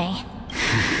Imbibitor Lunae.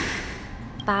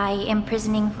 By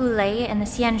imprisoning Hulei and the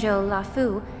Xianzhou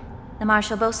Lafu, the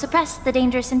Marshal both suppressed the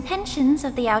dangerous intentions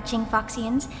of the Yaoqing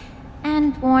Foxians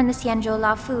and warned the Xianzhou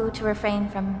Lafu to refrain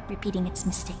from repeating its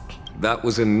mistake. That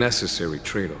was a necessary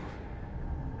trade-off.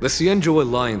 The Xianzhou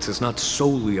alliance is not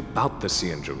solely about the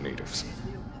Xianzhou natives.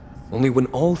 Only when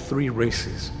all three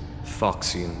races,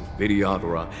 Foxian,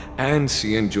 Vidyadhara, and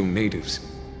Xianzhou natives,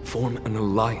 form an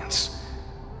alliance,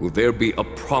 will there be a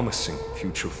promising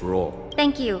future for all.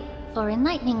 Thank you for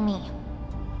enlightening me.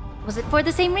 Was it for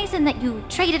the same reason that you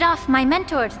traded off my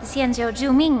mentor to the Xianzhou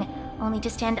Zhuming, only to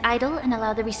stand idle and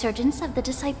allow the resurgence of the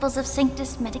disciples of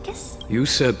Sanctus Medicus? You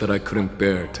said that I couldn't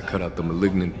bear to cut out the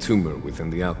malignant tumor within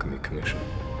the Alchemy Commission,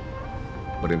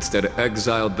 but instead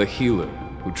exiled the healer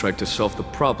who tried to solve the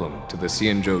problem to the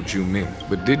Xianzhou Jumin.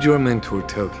 But did your mentor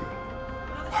tell you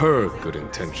her good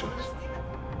intentions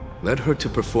led her to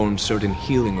perform certain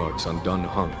healing arts on Dun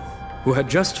Hung, who had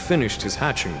just finished his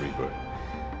hatching rebirth,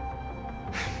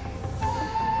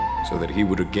 so that he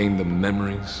would regain the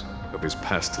memories of his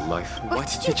past life? What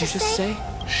did you just say?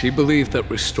 She believed that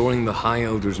restoring the High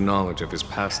Elder's knowledge of his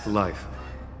past life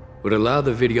would allow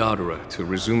the Vidyadhara to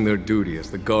resume their duty as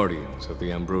the guardians of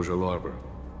the Ambrosial Arbor,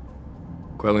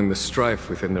 quelling the strife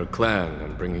within their clan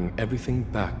and bringing everything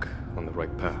back on the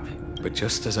right path. But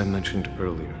just as I mentioned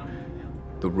earlier,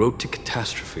 the road to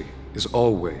catastrophe is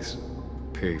always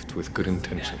paved with good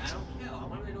intentions.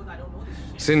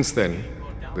 Since then,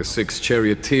 the 6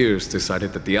 charioteers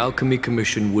decided that the Alchemy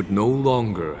Commission would no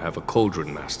longer have a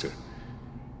cauldron master.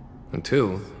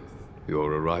 Until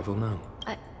your arrival now.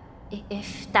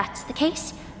 If that's the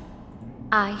case,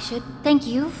 I should thank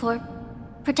you for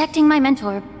protecting my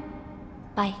mentor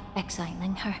by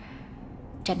exiling her,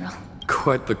 General.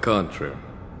 Quite the contrary.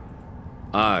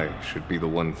 I should be the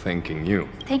one thanking you.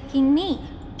 Thanking me?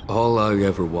 All I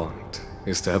ever want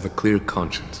is to have a clear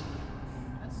conscience.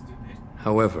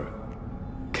 However,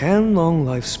 can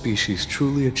long-life species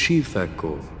truly achieve that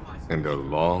goal in their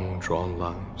long-drawn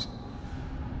lives?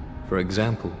 For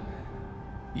example,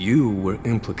 you were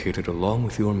implicated along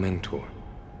with your mentor,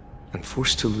 and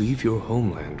forced to leave your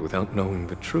homeland without knowing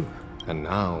the truth. And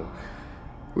now,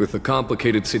 with the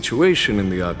complicated situation in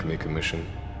the Alchemy Commission,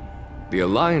 the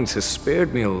Alliance has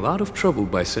spared me a lot of trouble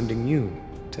by sending you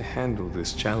to handle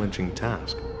this challenging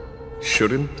task.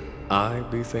 Shouldn't I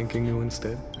be thanking you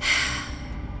instead?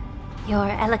 Your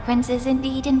eloquence is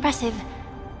indeed impressive,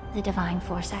 the divine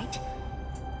foresight.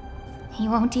 You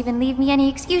won't even leave me any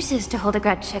excuses to hold a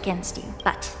grudge against you.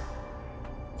 But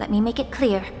let me make it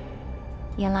clear.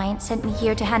 The Alliance sent me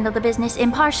here to handle the business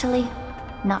impartially,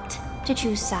 not to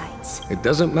choose sides. It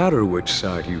doesn't matter which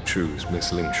side you choose,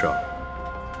 Miss Ling Shaw.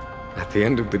 At the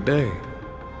end of the day,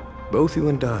 both you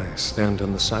and I stand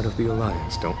on the side of the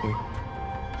Alliance, don't we?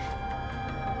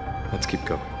 Let's keep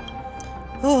going.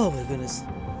 Oh my goodness.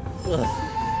 Ugh.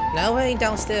 Now we're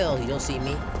downstairs, you don't see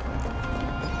me.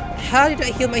 How did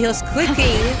I hear my heels clicking?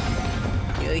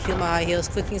 You hear my heels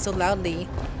clicking so loudly.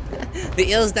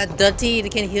 The ears that dirty, they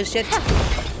can't hear shit.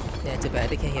 Yeah, too bad,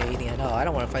 they can't hear anything at all. I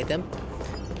don't want to fight them.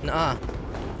 Nah.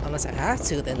 Unless I have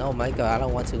to, then oh my god, I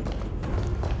don't want to.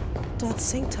 But at the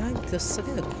same time, there's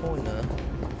something in the corner.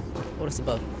 What is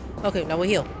above? Okay, now we're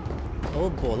here. Oh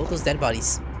boy, look at those dead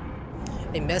bodies.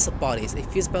 A mess of bodies. A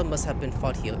fierce battle must have been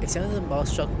fought here. A sound of the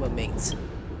Mara-struck remains.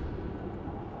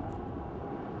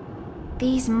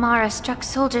 These Mara-struck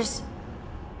soldiers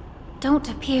don't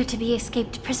appear to be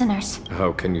escaped prisoners.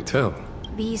 How can you tell?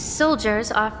 These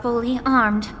soldiers are fully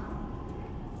armed.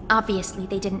 Obviously,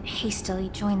 they didn't hastily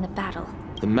join the battle.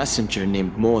 The messenger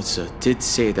named Moza did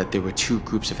say that there were 2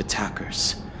 groups of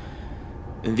attackers.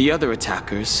 And the other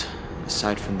attackers,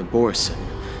 aside from the Borison,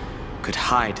 could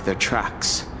hide their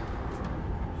tracks.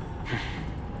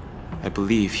 I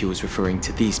believe he was referring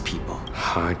to these people.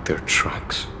 Hide their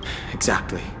tracks?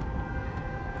 Exactly.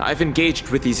 I've engaged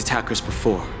with these attackers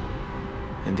before,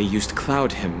 and they used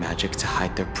Cloud Hymn magic to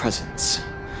hide their presence.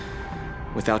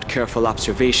 Without careful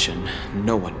observation,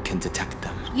 no one can detect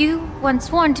them. You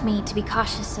once warned me to be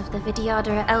cautious of the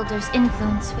Vidyadhara Elder's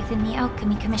influence within the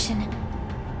Alchemy Commission.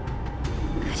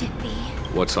 Could it be?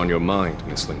 What's on your mind,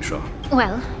 Miss Lingshaw?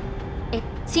 Well, it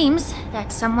seems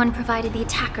that someone provided the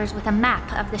attackers with a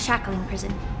map of the shackling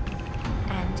prison.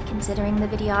 And considering the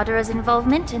Vidyadhara's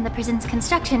involvement in the prison's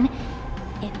construction,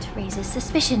 it raises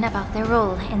suspicion about their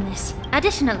role in this.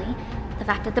 Additionally, the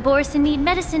fact that the Borison need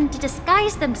medicine to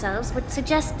disguise themselves would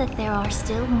suggest that there are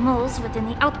still moles within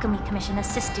the Alchemy Commission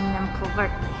assisting them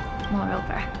covertly.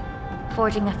 Moreover,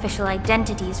 forging official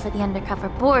identities for the undercover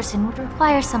Borison would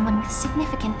require someone with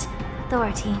significant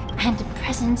authority, and the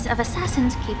presence of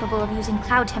assassins capable of using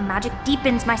Cloud Hymn magic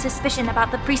deepens my suspicion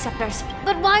about the Preceptors.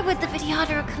 But why would the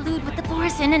Vidyadhara collude with the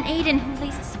Borison and aid in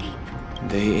Hulei's escape?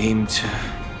 They aim to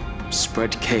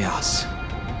spread chaos.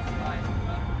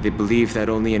 They believe that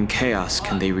only in chaos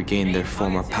can they regain their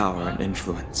former power and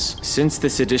influence. Since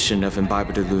this edition of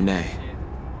Imbibe de Lune,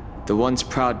 the once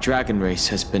proud dragon race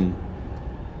has been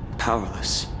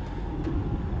powerless,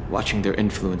 watching their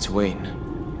influence wane.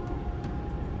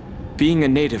 Being a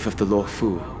native of the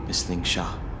Luofu, Miss Lingsha,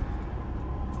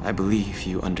 I believe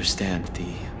you understand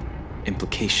the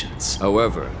implications.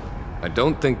 However, I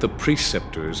don't think the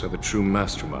Preceptors are the true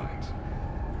masterminds.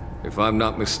 If I'm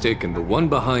not mistaken, the one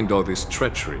behind all this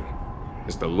treachery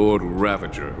is the Lord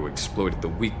Ravager who exploited the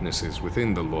weaknesses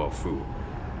within the Luofu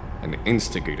and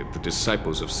instigated the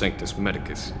disciples of Sanctus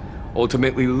Medicus,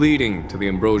 ultimately leading to the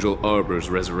Ambrosial Arbor's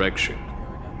resurrection.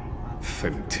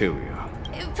 Fentilia.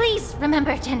 Please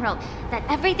remember, General, that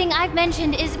everything I've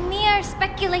mentioned is mere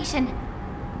speculation.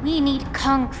 We need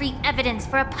concrete evidence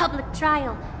for a public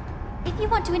trial. If you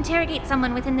want to interrogate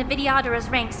someone within the Videodera's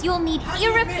ranks, you'll need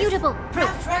irrefutable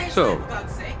proof. So,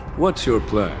 what's your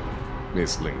plan,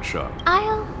 Miss Lingsha?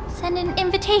 I'll send an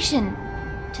invitation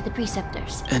to the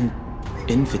Preceptors. An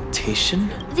invitation?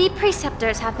 The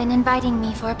Preceptors have been inviting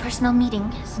me for a personal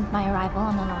meeting since my arrival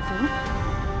on the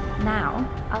Lafu. Now,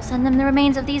 I'll send them the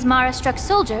remains of these Mara-struck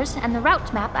soldiers and the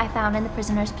route map I found in the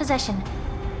prisoner's possession.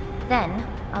 Then,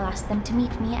 I'll ask them to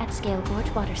meet me at Scale Gorge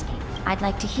Waterscape. I'd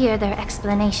like to hear their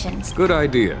explanations. Good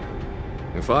idea.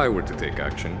 If I were to take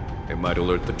action, it might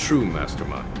alert the true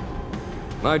mastermind.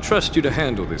 I trust you to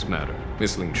handle this matter,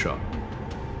 Miss Lingsha.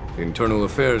 The internal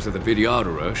affairs of the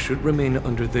Videodera should remain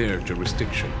under their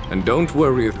jurisdiction. And don't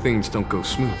worry if things don't go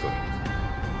smoothly.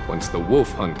 Once the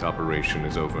wolf hunt operation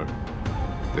is over,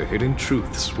 the hidden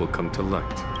truths will come to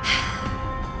light.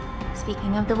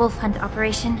 Speaking of the wolf hunt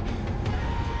operation,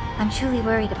 I'm truly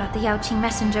worried about the Yaoqing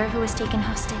messenger who was taken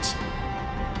hostage.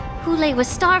 Hulei was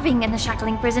starving in the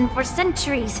shackling prison for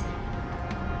centuries.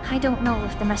 I don't know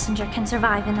if the messenger can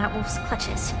survive in that wolf's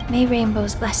clutches. May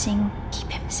Rainbow's blessing keep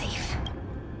him safe.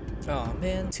 Oh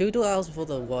man, 2 hours before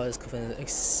the war is covered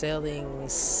excelling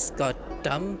Scott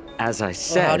Dumb. As I How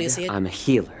said, do you see it? I'm a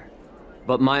healer.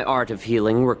 But my art of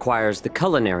healing requires the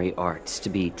culinary arts to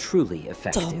be truly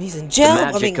effective. Dumb, he's in jail. The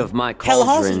magic of my hell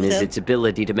house cauldron with is him. its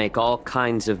ability to make all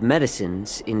kinds of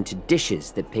medicines into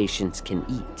dishes that patients can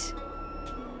eat.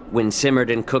 When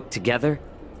simmered and cooked together,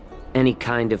 any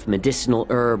kind of medicinal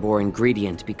herb or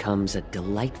ingredient becomes a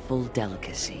delightful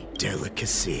delicacy.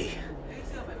 Delicacy.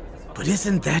 But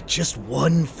isn't that just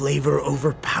one flavor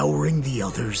overpowering the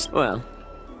others? Well,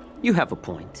 you have a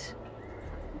point.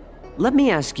 Let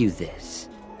me ask you this.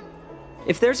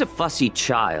 If there's a fussy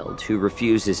child who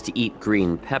refuses to eat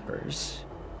green peppers,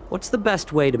 what's the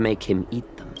best way to make him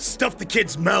eat them? Stuff the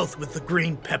kid's mouth with the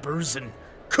green peppers and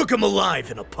cook him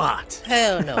alive in a pot.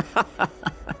 Hell no.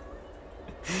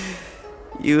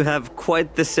 You have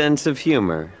quite the sense of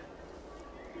humor.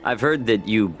 I've heard that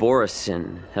you,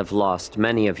 Borisin, have lost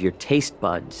many of your taste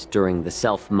buds during the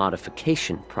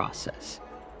self-modification process,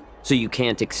 so you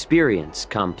can't experience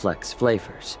complex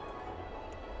flavors.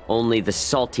 Only the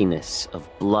saltiness of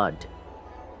blood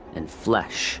and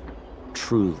flesh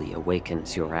truly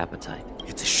awakens your appetite.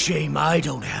 It's a shame I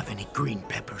don't have any green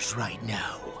peppers right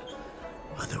now.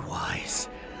 Otherwise,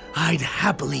 I'd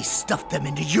happily stuff them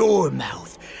into your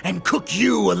mouth and cook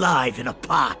you alive in a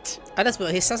pot.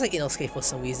 He sounds like Inosuke for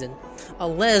some reason.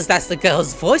 Unless that's the girl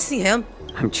who's voicing him.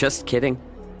 I'm just kidding.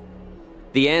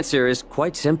 The answer is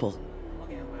quite simple.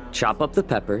 Chop up the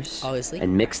peppers Obviously.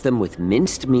 and mix them with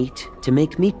minced meat to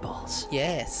make meatballs.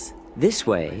 Yes. This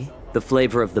way, the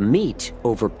flavor of the meat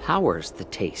overpowers the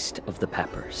taste of the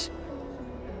peppers.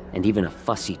 And even a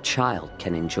fussy child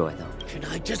can enjoy them. Can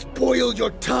I just boil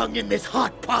your tongue in this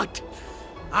hot pot?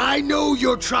 I know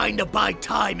you're trying to buy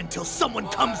time until someone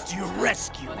comes to your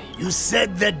rescue. You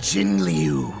said that Jin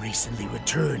Liu recently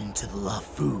returned to the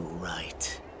Lafu,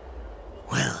 right?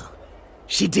 Well,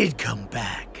 she did come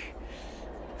back.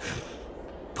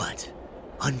 But,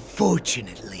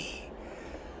 unfortunately,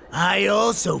 I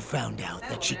also found out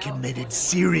that she committed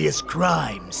serious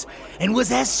crimes and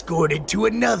was escorted to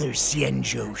another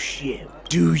Xianzhou ship.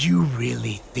 Do you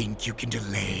really think you can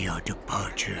delay our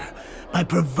departure by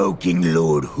provoking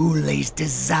Lord Hulei's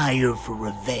desire for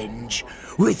revenge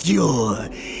with your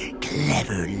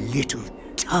clever little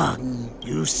tongue?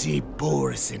 You see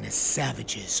Borisin as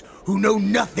savages who know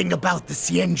nothing about the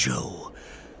Xianzhou,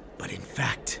 but in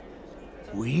fact,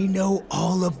 we know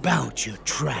all about your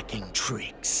tracking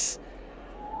tricks.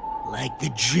 Like the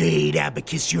jade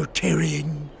abacus you're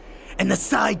carrying, and the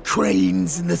side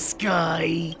cranes in the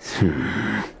sky.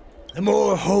 The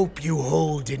more hope you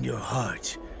hold in your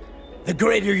heart, the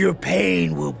greater your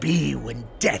pain will be when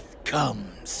death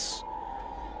comes.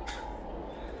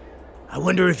 I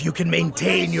wonder if you can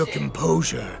maintain your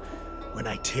composure when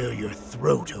I tear your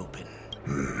throat open.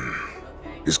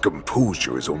 His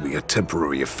composure is only a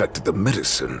temporary effect of the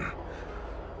medicine.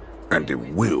 And it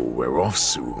will wear off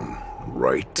soon,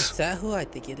 right? Is that who I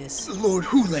think it is? Lord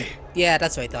Hulei. Yeah,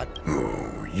 that's what I thought.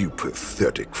 Oh, you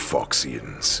pathetic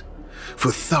Foxians.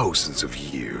 For thousands of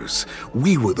years,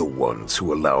 we were the ones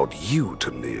who allowed you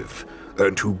to live,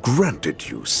 and who granted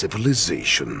you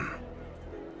civilization.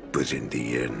 But in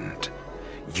the end,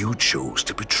 you chose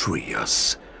to betray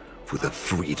us for the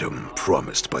freedom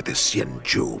promised by the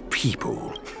Xianzhou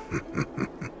people.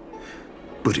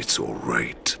 But it's all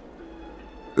right.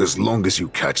 As long as you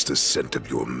catch the scent of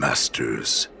your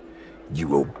masters,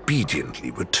 you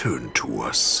obediently return to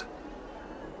us.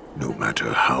 No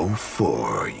matter how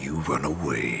far you run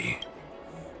away.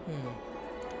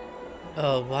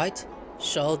 Alright,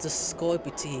 shall the score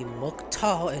between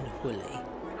Mokhtar and Hule.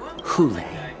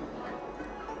 Hule.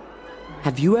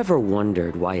 Have you ever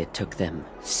wondered why it took them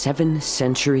 7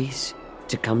 centuries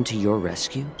to come to your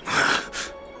rescue?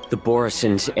 The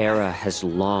Borison's era has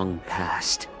long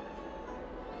passed.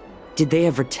 Did they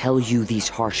ever tell you these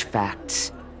harsh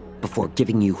facts before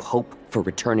giving you hope for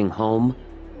returning home?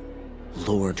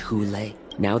 Lord Hule,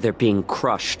 now they're being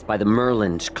crushed by the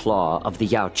Merlin's claw of the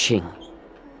Yaoqing,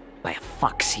 by a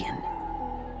Foxian.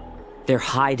 They're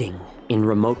hiding in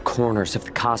remote corners of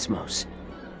the cosmos,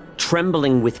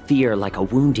 trembling with fear like a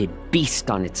wounded beast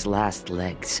on its last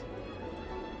legs,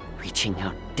 reaching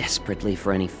out desperately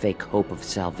for any fake hope of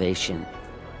salvation,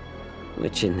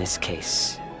 which in this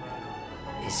case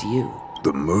is you.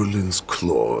 The Merlin's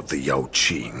claw of the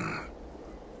Yaoqing.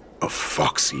 A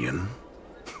Foxian?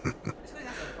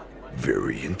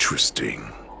 Very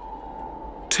interesting.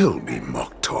 Tell me,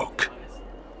 Mokhtar,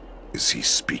 is he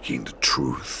speaking the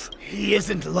truth? He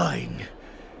isn't lying.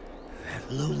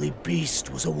 That lowly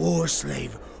beast was a war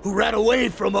slave who ran away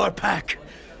from our pack.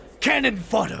 Cannon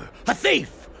fodder, a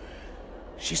thief!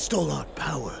 She stole our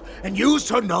power and used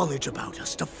her knowledge about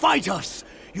us to fight us,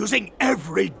 using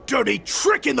every dirty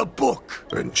trick in the book!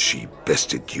 And she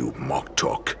bested you,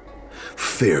 Mokhtar.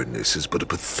 Fairness is but a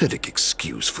pathetic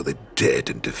excuse for the dead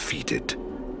and defeated.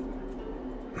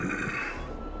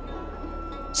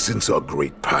 Since our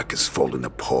great pack has fallen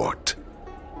apart,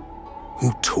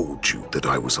 who told you that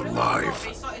I was alive?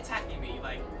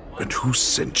 And who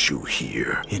sent you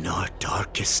here? In our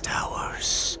darkest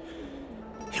hours,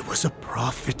 it was a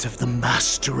prophet of the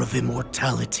Master of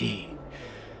Immortality,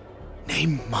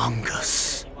 named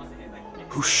Mangus,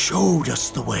 who showed us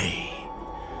the way.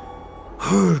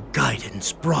 Her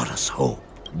guidance brought us hope.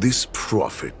 This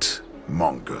prophet,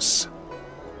 Mangus,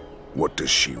 what does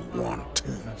she want?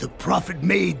 The prophet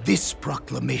made this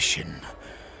proclamation.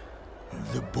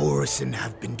 The Borison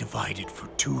have been divided for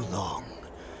too long,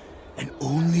 and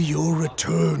only your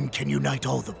return can unite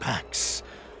all the packs,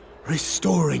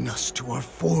 restoring us to our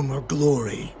former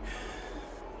glory.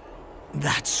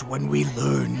 That's when we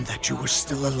learned that you were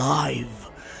still alive.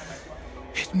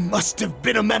 It must have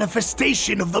been a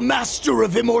manifestation of the Master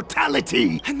of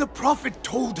Immortality! And the Prophet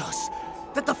told us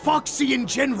that the Foxian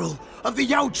General of the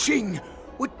Yaoqing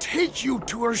would take you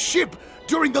to her ship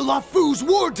during the Lafu's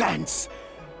war dance!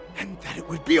 And that it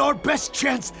would be our best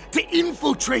chance to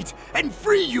infiltrate and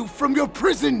free you from your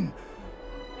prison!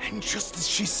 And just as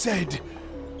she said,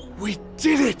 we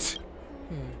did it!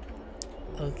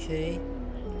 Okay.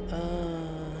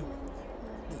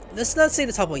 Let's not say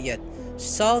the top one yet.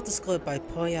 Solve the score by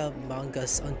pointing out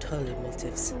Manga's untold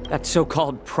motives. That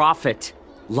so-called prophet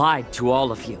lied to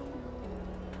all of you.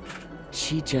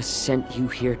 She just sent you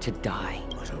here to die.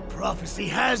 But her prophecy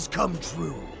has come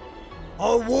true.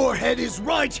 Our warhead is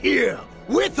right here,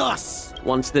 with us!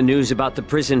 Once the news about the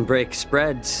prison break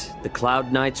spreads, the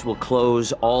Cloud Knights will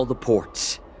close all the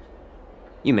ports.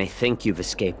 You may think you've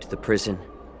escaped the prison,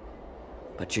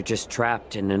 but you're just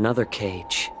trapped in another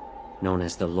cage, known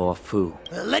as the Law Fu.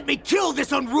 Let me kill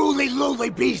this unruly, lowly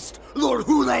beast, Lord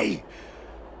Hule!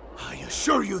 I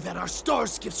assure you that our star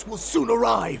skiffs will soon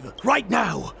arrive. Right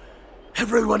now,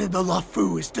 everyone in the Law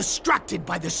Fu is distracted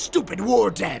by this stupid war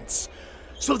dance.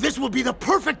 So this will be the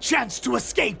perfect chance to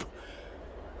escape.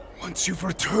 Once you've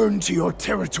returned to your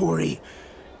territory,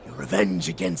 your revenge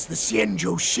against the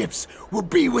Xianzhou ships will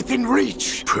be within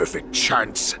reach. Perfect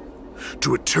chance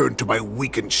to return to my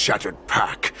weak and shattered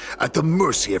pack at the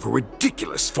mercy of a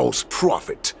ridiculous false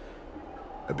prophet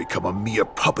and become a mere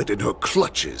puppet in her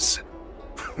clutches.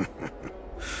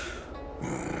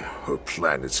 Her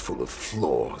plan is full of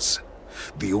flaws.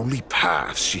 The only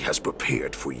paths she has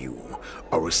prepared for you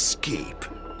are escape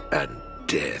and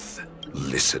death.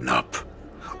 Listen up.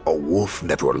 A wolf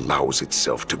never allows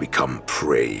itself to become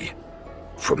prey.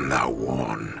 From now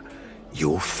on,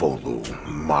 you'll follow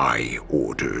my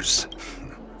orders.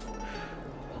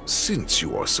 Since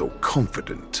you are so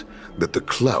confident that the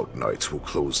Cloud Knights will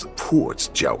close the ports,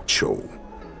 Jiaoqiu,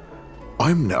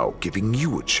 I'm now giving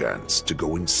you a chance to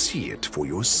go and see it for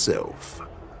yourself.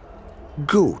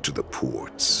 Go to the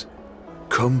ports,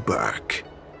 come back,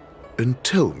 and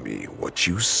tell me what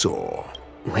you saw.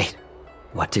 Wait,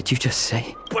 what did you just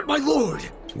say? But my lord!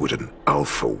 Would an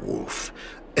alpha wolf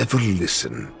ever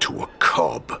listen to a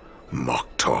cub,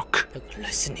 Mokhtar? Look,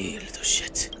 listen here, little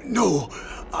shit. No,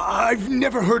 I've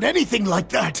never heard anything like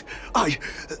that. I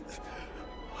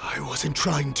wasn't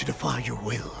trying to defy your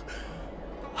will.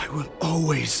 will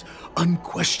always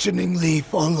unquestioningly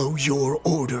follow your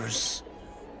orders.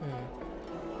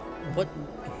 What?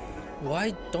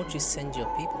 Why don't you send your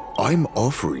people? I'm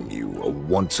offering you a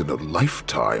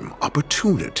once-in-a-lifetime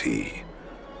opportunity.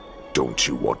 Don't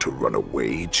you want to run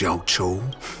away, Jiao Chou?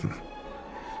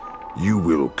 You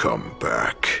will come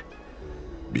back.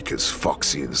 Because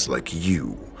Foxians like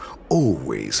you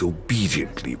always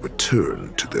obediently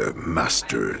return to their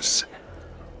masters,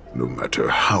 no matter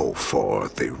how far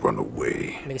they run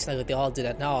away. Maybe it's not good they all do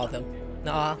that, not all of them.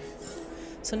 Nah.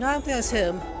 So now I'm as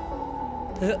him.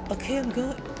 Okay, I'm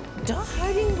good. They're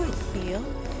hiding right here.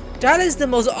 That is the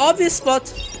most obvious spot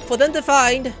for them to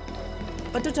find.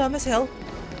 But they're dumb as hell.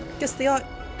 Guess they are.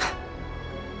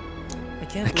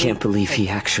 I can't believe he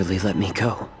actually let me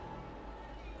go.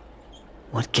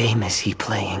 What game is he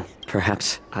playing?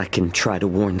 Perhaps I can try to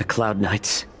warn the Cloud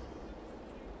Knights.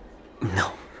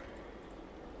 No.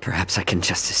 Perhaps I can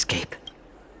just escape.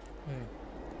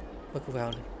 Look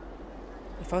around.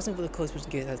 If I was able to close the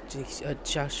gate at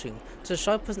Jiaxing, so the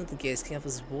sharp person at the gates can have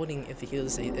this warning if he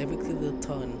hears say every clear little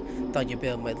turn down your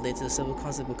barrel might lead to the civil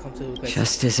concept will come to regret.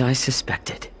 Just as I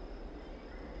suspected.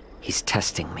 He's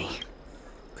testing me.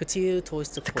 Continue towards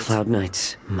the Cloud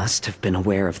Knights must have been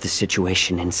aware of the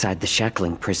situation inside the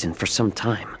shackling prison for some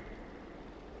time.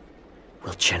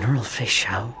 Will General Fei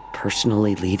Xiao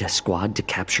personally lead a squad to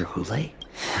capture Hulei?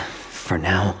 For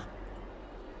now,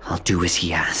 I'll do as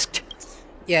he asked.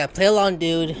 Yeah, play along,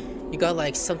 dude. You got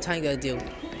like some time you gotta do.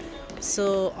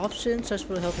 So, option, search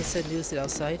for help and send news to the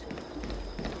outside.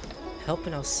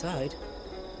 Helping outside?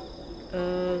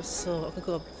 So I can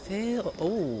go up there.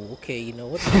 Oh, okay, you know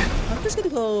what? I'm just gonna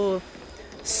go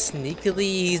sneakily.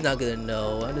 He's not gonna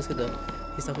know. He's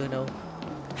not gonna know.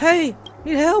 Hey,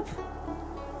 need help?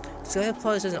 This guy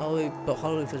applies doesn't always, but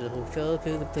Hollow for the whole failed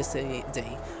to place a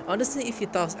day. Honestly, if you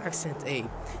thought accident A,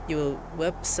 you will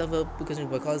web server because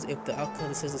regardless if the outcome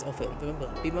decisions offer.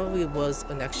 Remember it was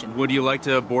an action. Would you like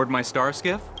to board my star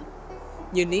skiff?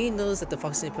 You need knows that the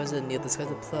Foxy president near the sky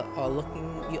are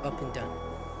looking you up and down.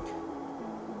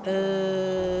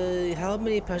 How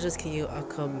many passengers can you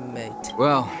accommodate?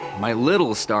 Well, my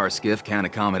little star skiff can't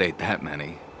accommodate that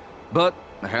many. But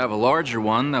I have a larger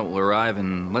one that will arrive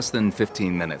in less than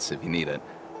 15 minutes if you need it.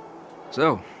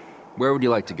 So, where would you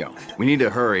like to go? We need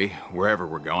to hurry wherever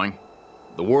we're going.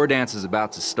 The war dance is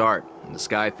about to start, and the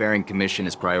Skyfaring Commission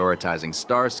is prioritizing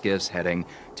star skiffs heading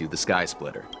to the Sky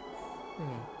Splitter.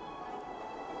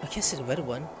 I guess it's a red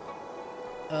one.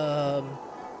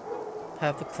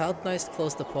 Have the Cloud Knights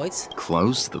close the ports?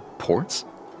 Close the ports?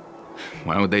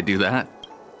 Why would they do that?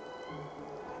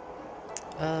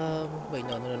 Wait,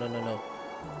 no.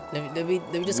 Let me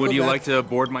just Would go you back. like to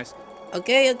board my...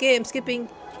 Okay, I'm skipping.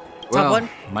 Well, Top one.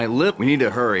 my lip... We need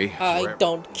to hurry. I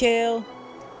don't care.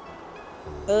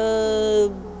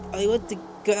 I want to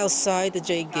go outside the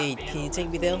J gate. Can you take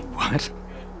me there? What?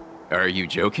 Are you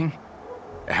joking?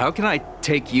 How can I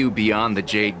take you beyond the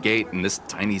Jade Gate in this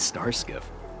tiny star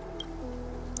skiff?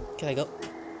 Can I go?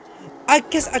 I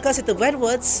guess I gotta say the red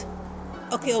words.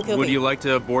 Okay. Would you like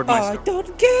to board my... I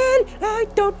don't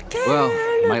care.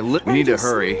 Well, my lip... We need to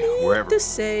hurry wherever... To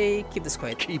say, keep this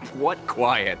quiet. Keep what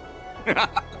quiet?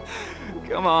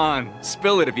 Come on,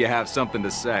 spill it if you have something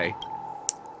to say.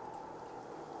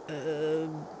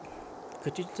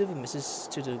 Could you deliver a message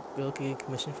to the Realm Keeping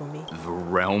Commission for me? The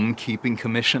Realm Keeping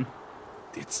Commission?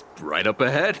 It's right up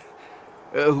ahead.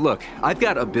 Look, I've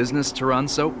got a business to run,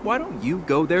 so why don't you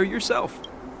go there yourself?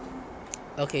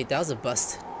 Okay, that was a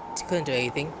bust. Couldn't do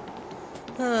anything.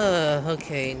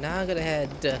 Okay, now I'm gonna head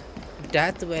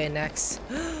that way next.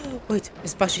 Wait,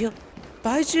 it's Baiju.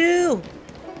 Baiju!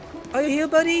 Are you here,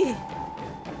 buddy?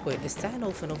 Wait, is that an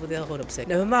orphan over there? Hold up a sec.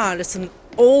 Never mind, it's an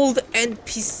old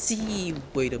NPC.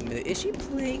 Wait a minute, is she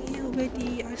playing here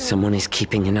already? Someone is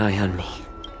keeping an eye on me.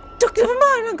 Never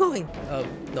mind, I'm going.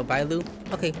 No, bye, Lou.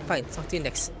 Okay, fine. Talk to you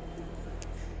next.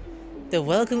 The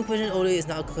Welcome Commission order is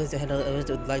now going to handle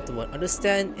the like the one.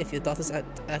 Understand if your daughter's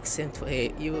accent for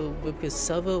a you will whip your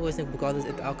server waiting regardless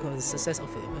of the outcome of the success of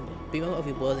it. Remember, be one of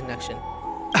your words in action.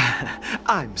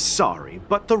 I'm sorry,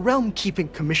 but the Realm Keeping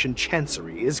Commission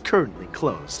Chancery is currently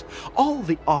closed. All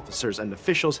the officers and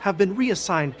officials have been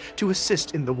reassigned to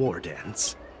assist in the war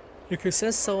dance. You can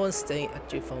send someone staying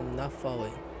at you from not far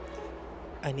away.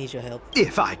 I need your help.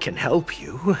 If I can help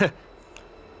you.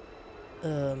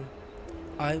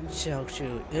 I'm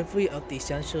Xiaoxu, every of the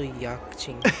Xianzhou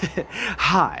Yaoqing.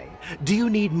 Hi, do you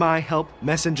need my help,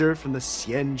 messenger from the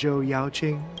Xianzhou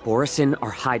Yaoqing? Borisin are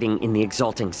hiding in the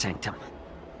Exalting Sanctum.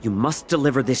 You must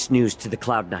deliver this news to the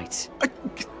Cloud Knights.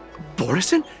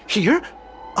 Borisin? Here?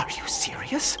 Are you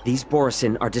serious? These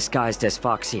Borisin are disguised as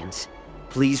Foxians.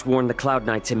 Please warn the Cloud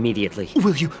Knights immediately.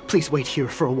 Will you please wait here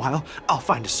for a while? I'll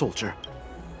find a soldier.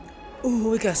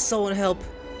 Ooh, we got someone help.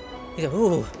 We got,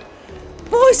 ooh.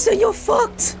 Boyson, you're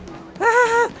fucked!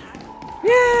 Ah!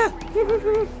 Yeah!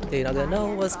 They're not gonna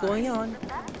know what's going on.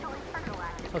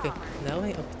 Okay, now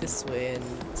we're up this way, and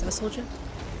is that a soldier?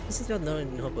 This is not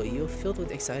knowing, no, but you're filled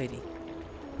with anxiety.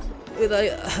 You're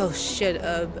like, oh shit,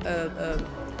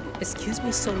 excuse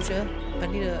me, soldier. I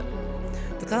need a.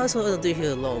 The Clouds will do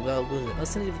here alone. Well, I'll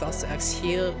send you without acts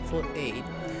here for aid.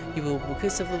 You will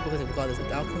request several because regardless of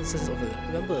the outcomes of it.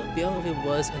 Remember, beyond of your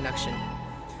words and action.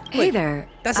 Hey Wait, there.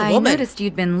 that's a I woman. noticed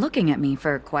you'd been looking at me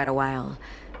for quite a while.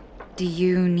 Do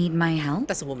you need my help?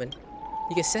 That's a woman.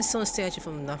 You can sense someone staring at you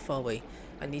from not far away.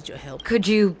 I need your help. Could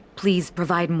you please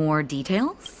provide more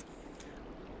details?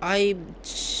 I'm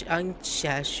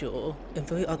Xianshuo,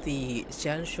 employee of the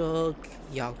Xianshuo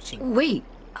Yaoqing. Wait,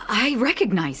 I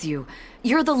recognize you.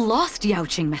 You're the lost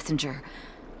Yaoqing messenger.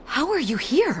 How are you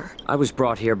here? I was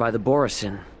brought here by the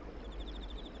Borisin.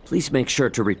 Please make sure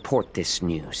to report this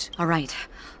news. All right,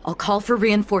 I'll call for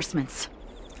reinforcements.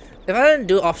 If I didn't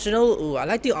do optional, ooh, I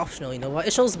like the optional, you know what?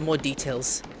 It shows more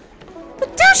details.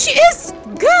 But there she is!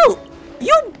 Go!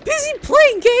 You're busy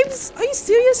playing games? Are you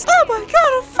serious? Oh my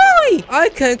god, I'm fine! I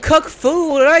can cook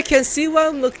food and I can see what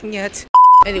I'm looking at.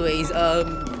 Anyways, now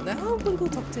I'm gonna go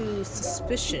talk to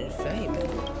Suspicion Fame.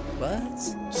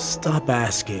 What? Stop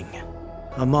asking.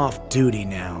 I'm off duty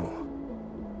now.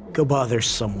 Go bother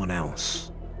someone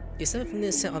else. You said from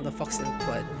the scent on the Fox and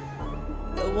Blood.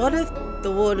 What if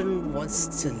the warden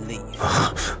wants to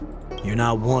leave? You're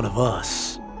not one of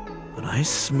us, but I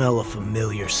smell a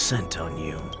familiar scent on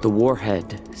you. The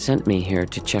Warhead sent me here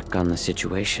to check on the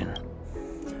situation.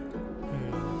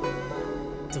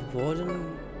 The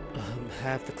warden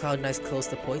have the Cloud Knights close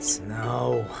the ports?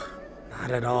 No,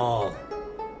 not at all.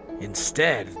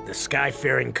 Instead, the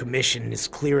Skyfaring Commission is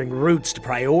clearing routes to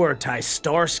prioritize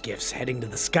star skiffs heading to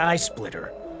the Sky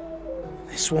Splitter.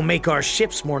 This will make our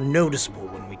ships more noticeable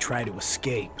when we try to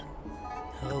escape.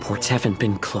 The ports haven't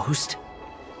been closed?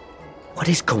 What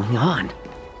is going on?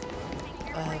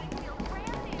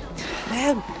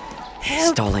 Ma'am,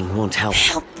 help! Stalling won't help.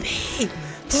 Help me!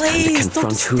 It's time to confront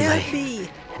don't stab Hule me!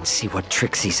 and see what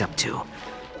tricks he's up to.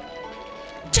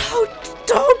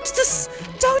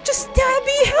 Don't just stab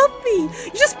me, help me!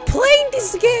 You're just playing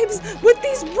these games with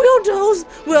these weirdos!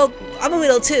 Well, I'm a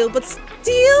weirdo too, but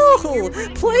still!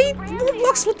 Play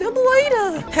Roblox with them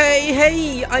later!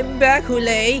 Hey, I'm back,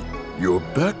 Hule! You're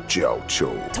back, Jiao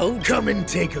Cho. Come and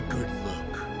take a good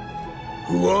look.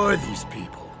 Who are these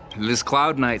people? This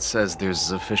Cloud Knight says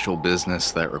there's official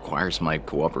business that requires my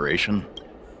cooperation.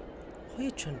 What are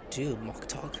you trying to do,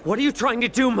 Moktok? What are you trying to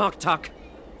do, Moktok?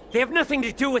 They have nothing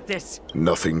to do with this.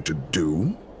 Nothing to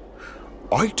do?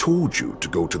 I told you to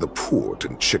go to the port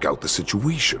and check out the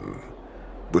situation.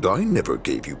 But I never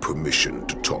gave you permission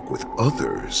to talk with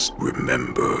others.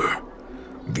 Remember,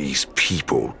 these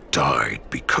people died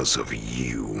because of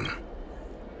you.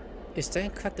 Your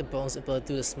stand cracked the bones but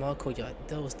through the small courtyard.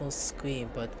 There was no scream,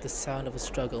 but the sound of a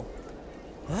struggle.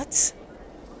 What?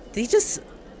 Did he just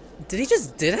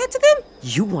do that to them?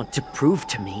 You want to prove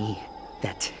to me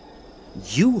that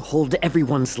you hold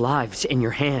everyone's lives in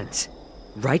your hands,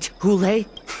 right, Hule?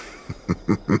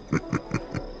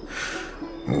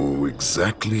 Oh,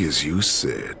 exactly as you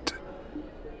said.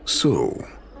 So,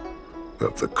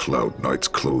 have the Cloud Knights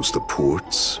closed the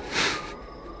ports?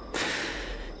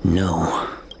 No.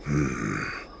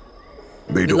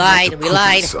 They don't lied, want to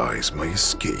publicize my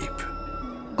escape.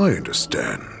 I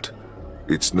understand.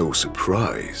 It's no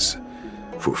surprise,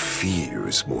 for fear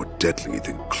is more deadly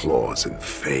than claws and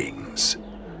fangs.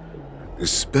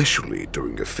 Especially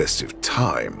during a festive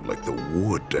time like the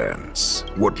war dance.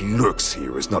 What lurks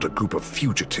here is not a group of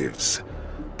fugitives,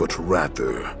 but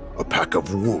rather a pack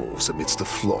of wolves amidst the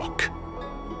flock.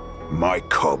 My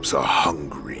cubs are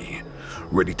hungry,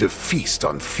 ready to feast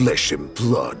on flesh and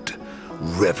blood,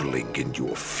 reveling in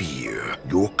your fear.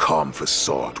 Your calm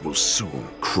facade will soon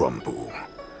crumble.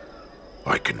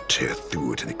 I can tear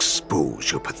through it and expose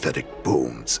your pathetic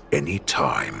bones any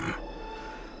time.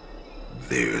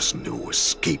 There's no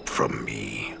escape from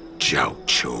me, Jiao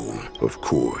Cho. Of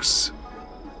course,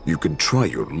 you can try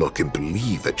your luck and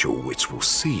believe that your wits will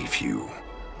save you.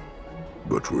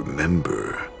 But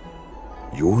remember,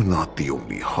 you're not the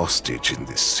only hostage in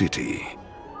this city.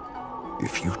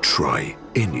 If you try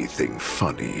anything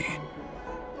funny,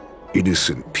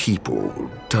 innocent people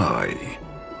will die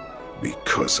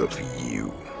because of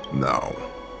you. Now,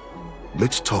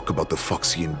 let's talk about the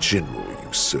Foxian general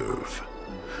you serve.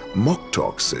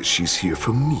 Moktok says she's here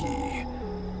for me.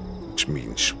 which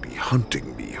means she'll be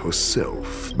hunting me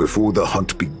herself. Before the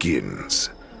hunt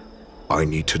begins, I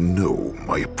need to know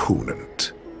my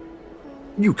opponent.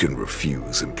 You can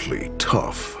refuse and play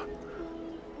tough,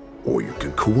 or you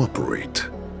can cooperate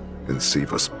and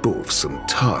save us both some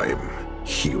time,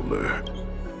 healer.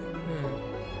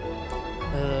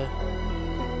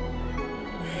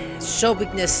 Show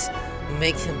weakness,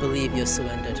 make him believe you're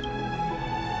surrendered.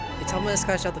 You tell me the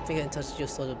sky shot the finger and touch your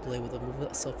shoulder blade with a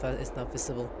movement so fast it's not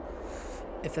visible.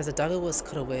 If as a dagger was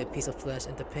cut away a piece of flesh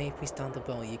and the pain creeps down the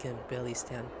bone, you can barely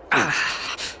stand.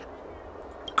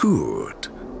 Good.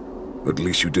 At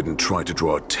least you didn't try to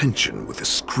draw attention with a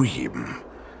scream.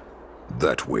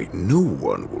 That way no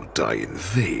one will die in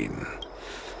vain.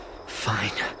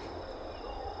 Fine.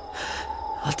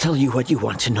 I'll tell you what you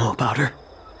want to know about her.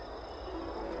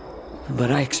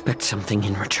 But I expect something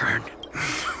in return.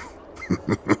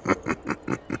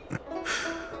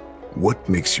 What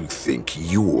makes you think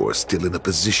you're still in a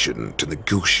position to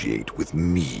negotiate with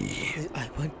me? I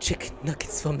want chicken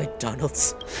nuggets from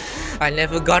McDonald's. I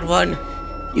never got one.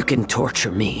 You can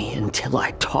torture me until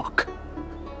I talk.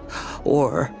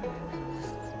 Or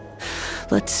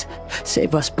let's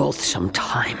save us both some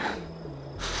time.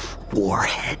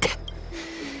 Warhead.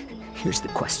 Here's the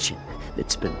question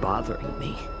that's been bothering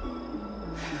me.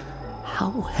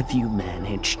 How have you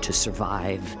managed to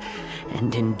survive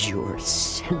and endure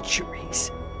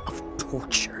centuries of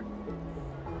torture?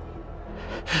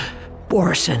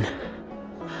 Borison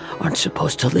aren't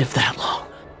supposed to live that long,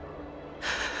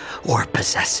 or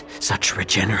possess such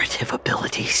regenerative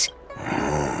abilities.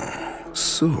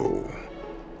 So,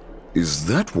 is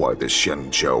that why the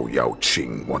Shenjiao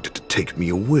Yaoqing wanted to take me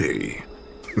away?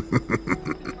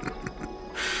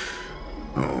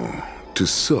 Oh, to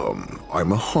some,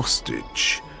 I'm a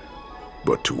hostage,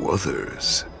 but to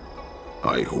others,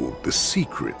 I hold the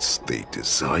secrets they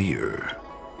desire.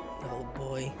 Oh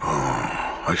boy.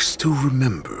 I still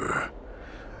remember,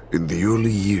 in the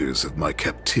early years of my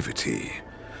captivity,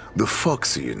 the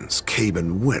Foxians came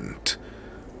and went.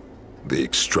 They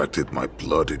extracted my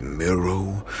blood and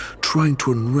marrow, trying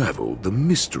to unravel the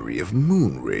mystery of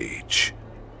moon rage.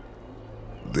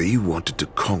 They wanted to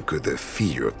conquer their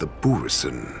fear of the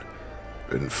Borison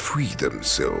and free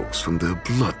themselves from their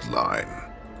bloodline.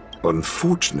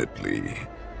 Unfortunately,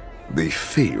 they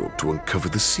failed to uncover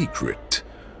the secret.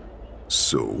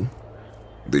 So,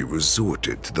 they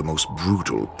resorted to the most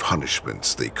brutal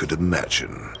punishments they could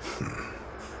imagine.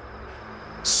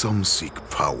 Some seek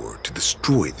power to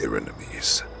destroy their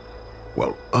enemies,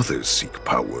 while others seek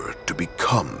power to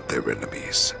become their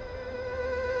enemies.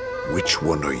 Which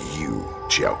one are you,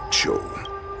 Jiao Zhou?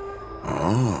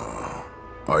 Ah,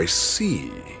 I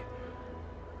see.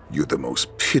 You're the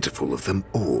most pitiful of them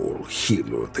all,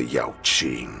 healer of the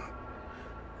Yaoqing.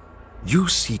 You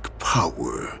seek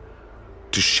power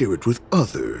to share it with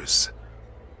others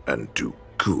and do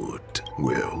good.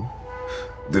 Well,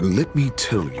 then let me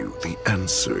tell you the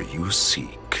answer you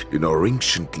seek. In our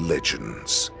ancient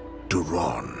legends,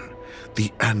 Duran,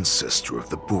 the ancestor of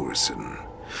the Borison,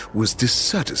 was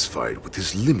dissatisfied with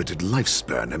his limited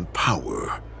lifespan and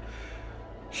power.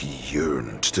 He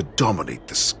yearned to dominate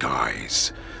the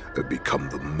skies and become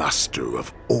the master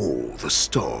of all the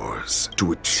stars.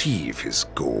 To achieve his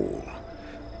goal,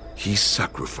 he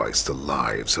sacrificed the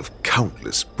lives of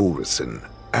countless Borison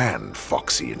and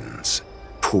Foxians,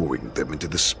 pouring them into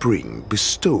the spring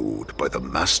bestowed by the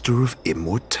Master of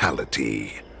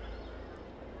Immortality.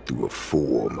 Through a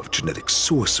form of genetic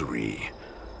sorcery,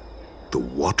 the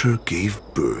water gave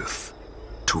birth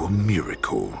to a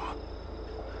miracle.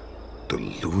 The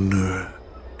lunar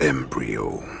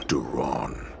embryo.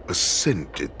 Duran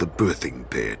ascended the birthing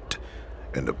bed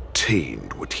and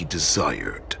obtained what he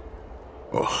desired.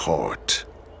 A heart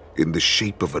in the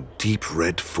shape of a deep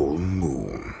red full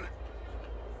moon.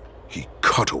 He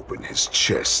cut open his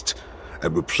chest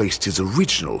and replaced his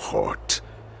original heart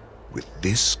with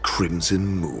this crimson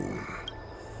moon.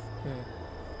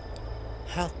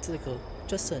 How typical.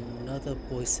 Just another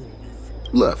Borison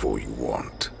myth. Laugh all you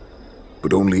want,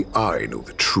 but only I know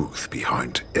the truth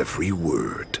behind every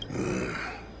word.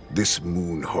 This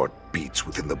moon heart beats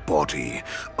within the body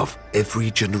of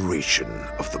every generation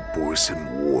of the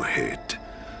Borison warhead.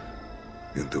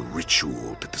 In the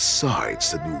ritual that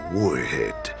decides the new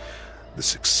warhead, the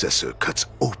successor cuts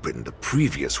open the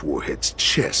previous warhead's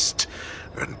chest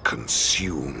and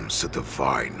consumes the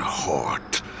divine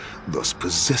heart, thus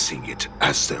possessing it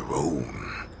as their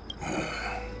own.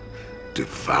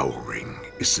 Devouring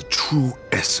is the true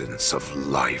essence of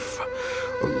life,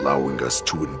 allowing us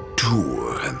to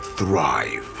endure and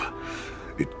thrive.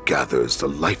 It gathers the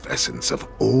life essence of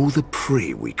all the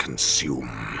prey we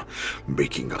consume,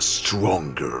 making us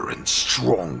stronger and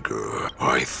stronger.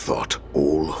 I thought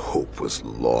all hope was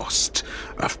lost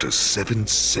after 7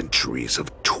 centuries of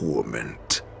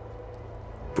torment.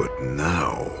 But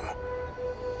now,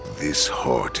 this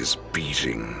heart is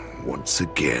beating once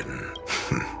again.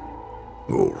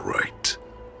 All right.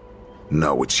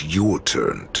 Now it's your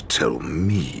turn to tell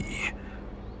me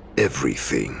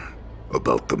everything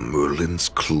about the Merlin's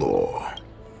Claw.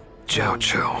 Jiao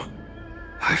Chou,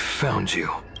 I found you.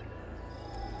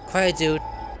 Quiet, dude.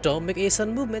 Don't make any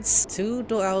sudden movements. 2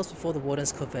 hours before the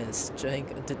Warden's conference during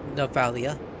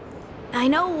Navalia. I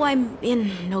know I'm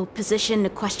in no position to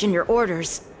question your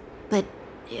orders, but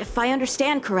if I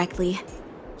understand correctly,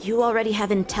 you already have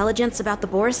intelligence about the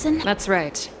Borison? That's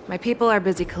right. My people are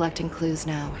busy collecting clues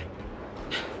now.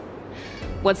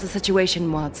 What's the situation,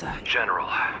 Wadza? General,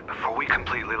 before we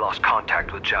completely lost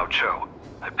contact with Jiao Chou,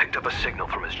 I picked up a signal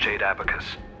from his Jade Abacus.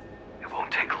 It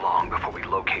won't take long before we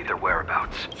locate their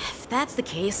whereabouts. If that's the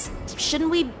case,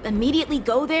 shouldn't we immediately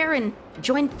go there and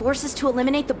join forces to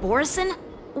eliminate the Borison?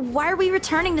 Why are we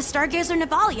returning to Stargazer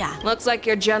Navalia? Looks like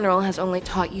your general has only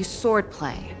taught you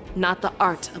swordplay, not the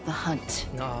art of the hunt.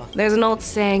 Nah. There's an old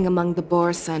saying among the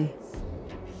Borison.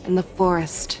 In the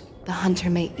forest, the hunter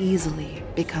may easily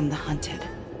become the hunted.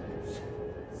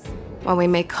 While we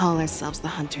may call ourselves the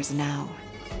hunters now,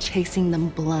 chasing them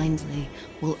blindly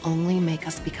will only make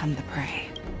us become the prey.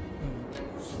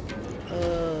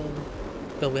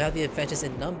 But we have the advantage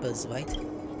in numbers, right?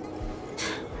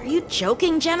 Are you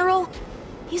joking, General?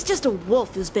 He's just a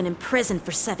wolf who's been imprisoned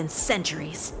for 7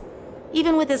 centuries.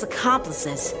 Even with his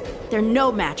accomplices, they're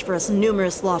no match for us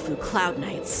numerous Lawfu Cloud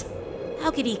Knights. How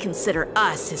could he consider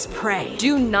us his prey?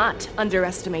 Do not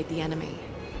underestimate the enemy.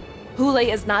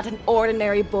 Hulei is not an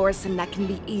ordinary Borison that can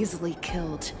be easily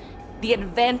killed. The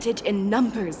advantage in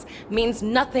numbers means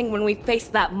nothing when we face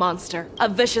that monster, a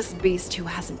vicious beast who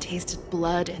hasn't tasted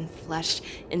blood and flesh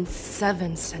in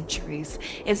 7 centuries,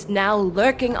 is now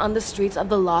lurking on the streets of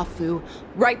the Lawfu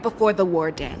right before the war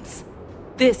dance.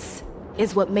 This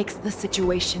is what makes the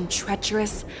situation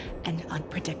treacherous and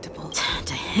unpredictable.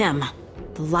 To him,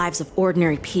 the lives of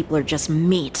ordinary people are just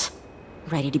meat,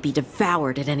 ready to be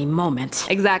devoured at any moment.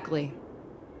 Exactly.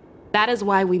 That is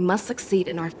why we must succeed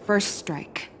in our first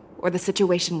strike, or the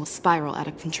situation will spiral out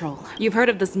of control. You've heard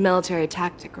of this military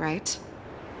tactic, right?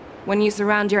 When you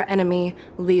surround your enemy,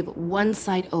 leave one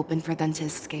side open for them to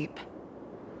escape.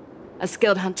 A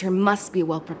skilled hunter must be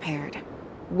well prepared,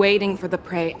 waiting for the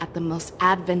prey at the most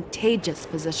advantageous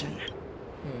position.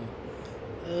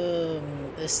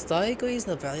 Is Stargaze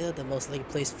Navalia the most likely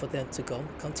place for them to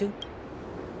come to?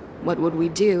 What would we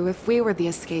do if we were the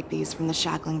escapees from the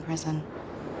shackling prison?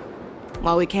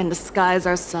 While we can disguise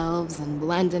ourselves and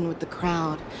blend in with the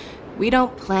crowd, we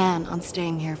don't plan on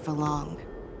staying here for long.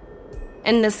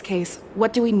 In this case,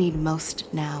 what do we need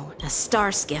most now? A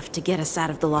star skiff to get us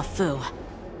out of the Lawfu.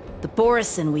 The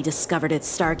Borison we discovered at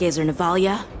Stargazer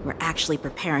Navalia were actually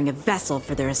preparing a vessel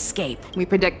for their escape. We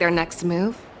predict their next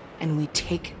move, and we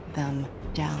take them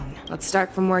down. Let's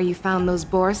start from where you found those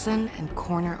Borison and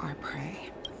corner our prey.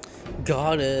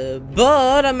 Got it.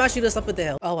 But I'm actually gonna stop it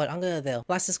there. Alright, I'm gonna there.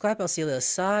 Like, subscribe, I'll see you later.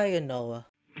 Sayonara.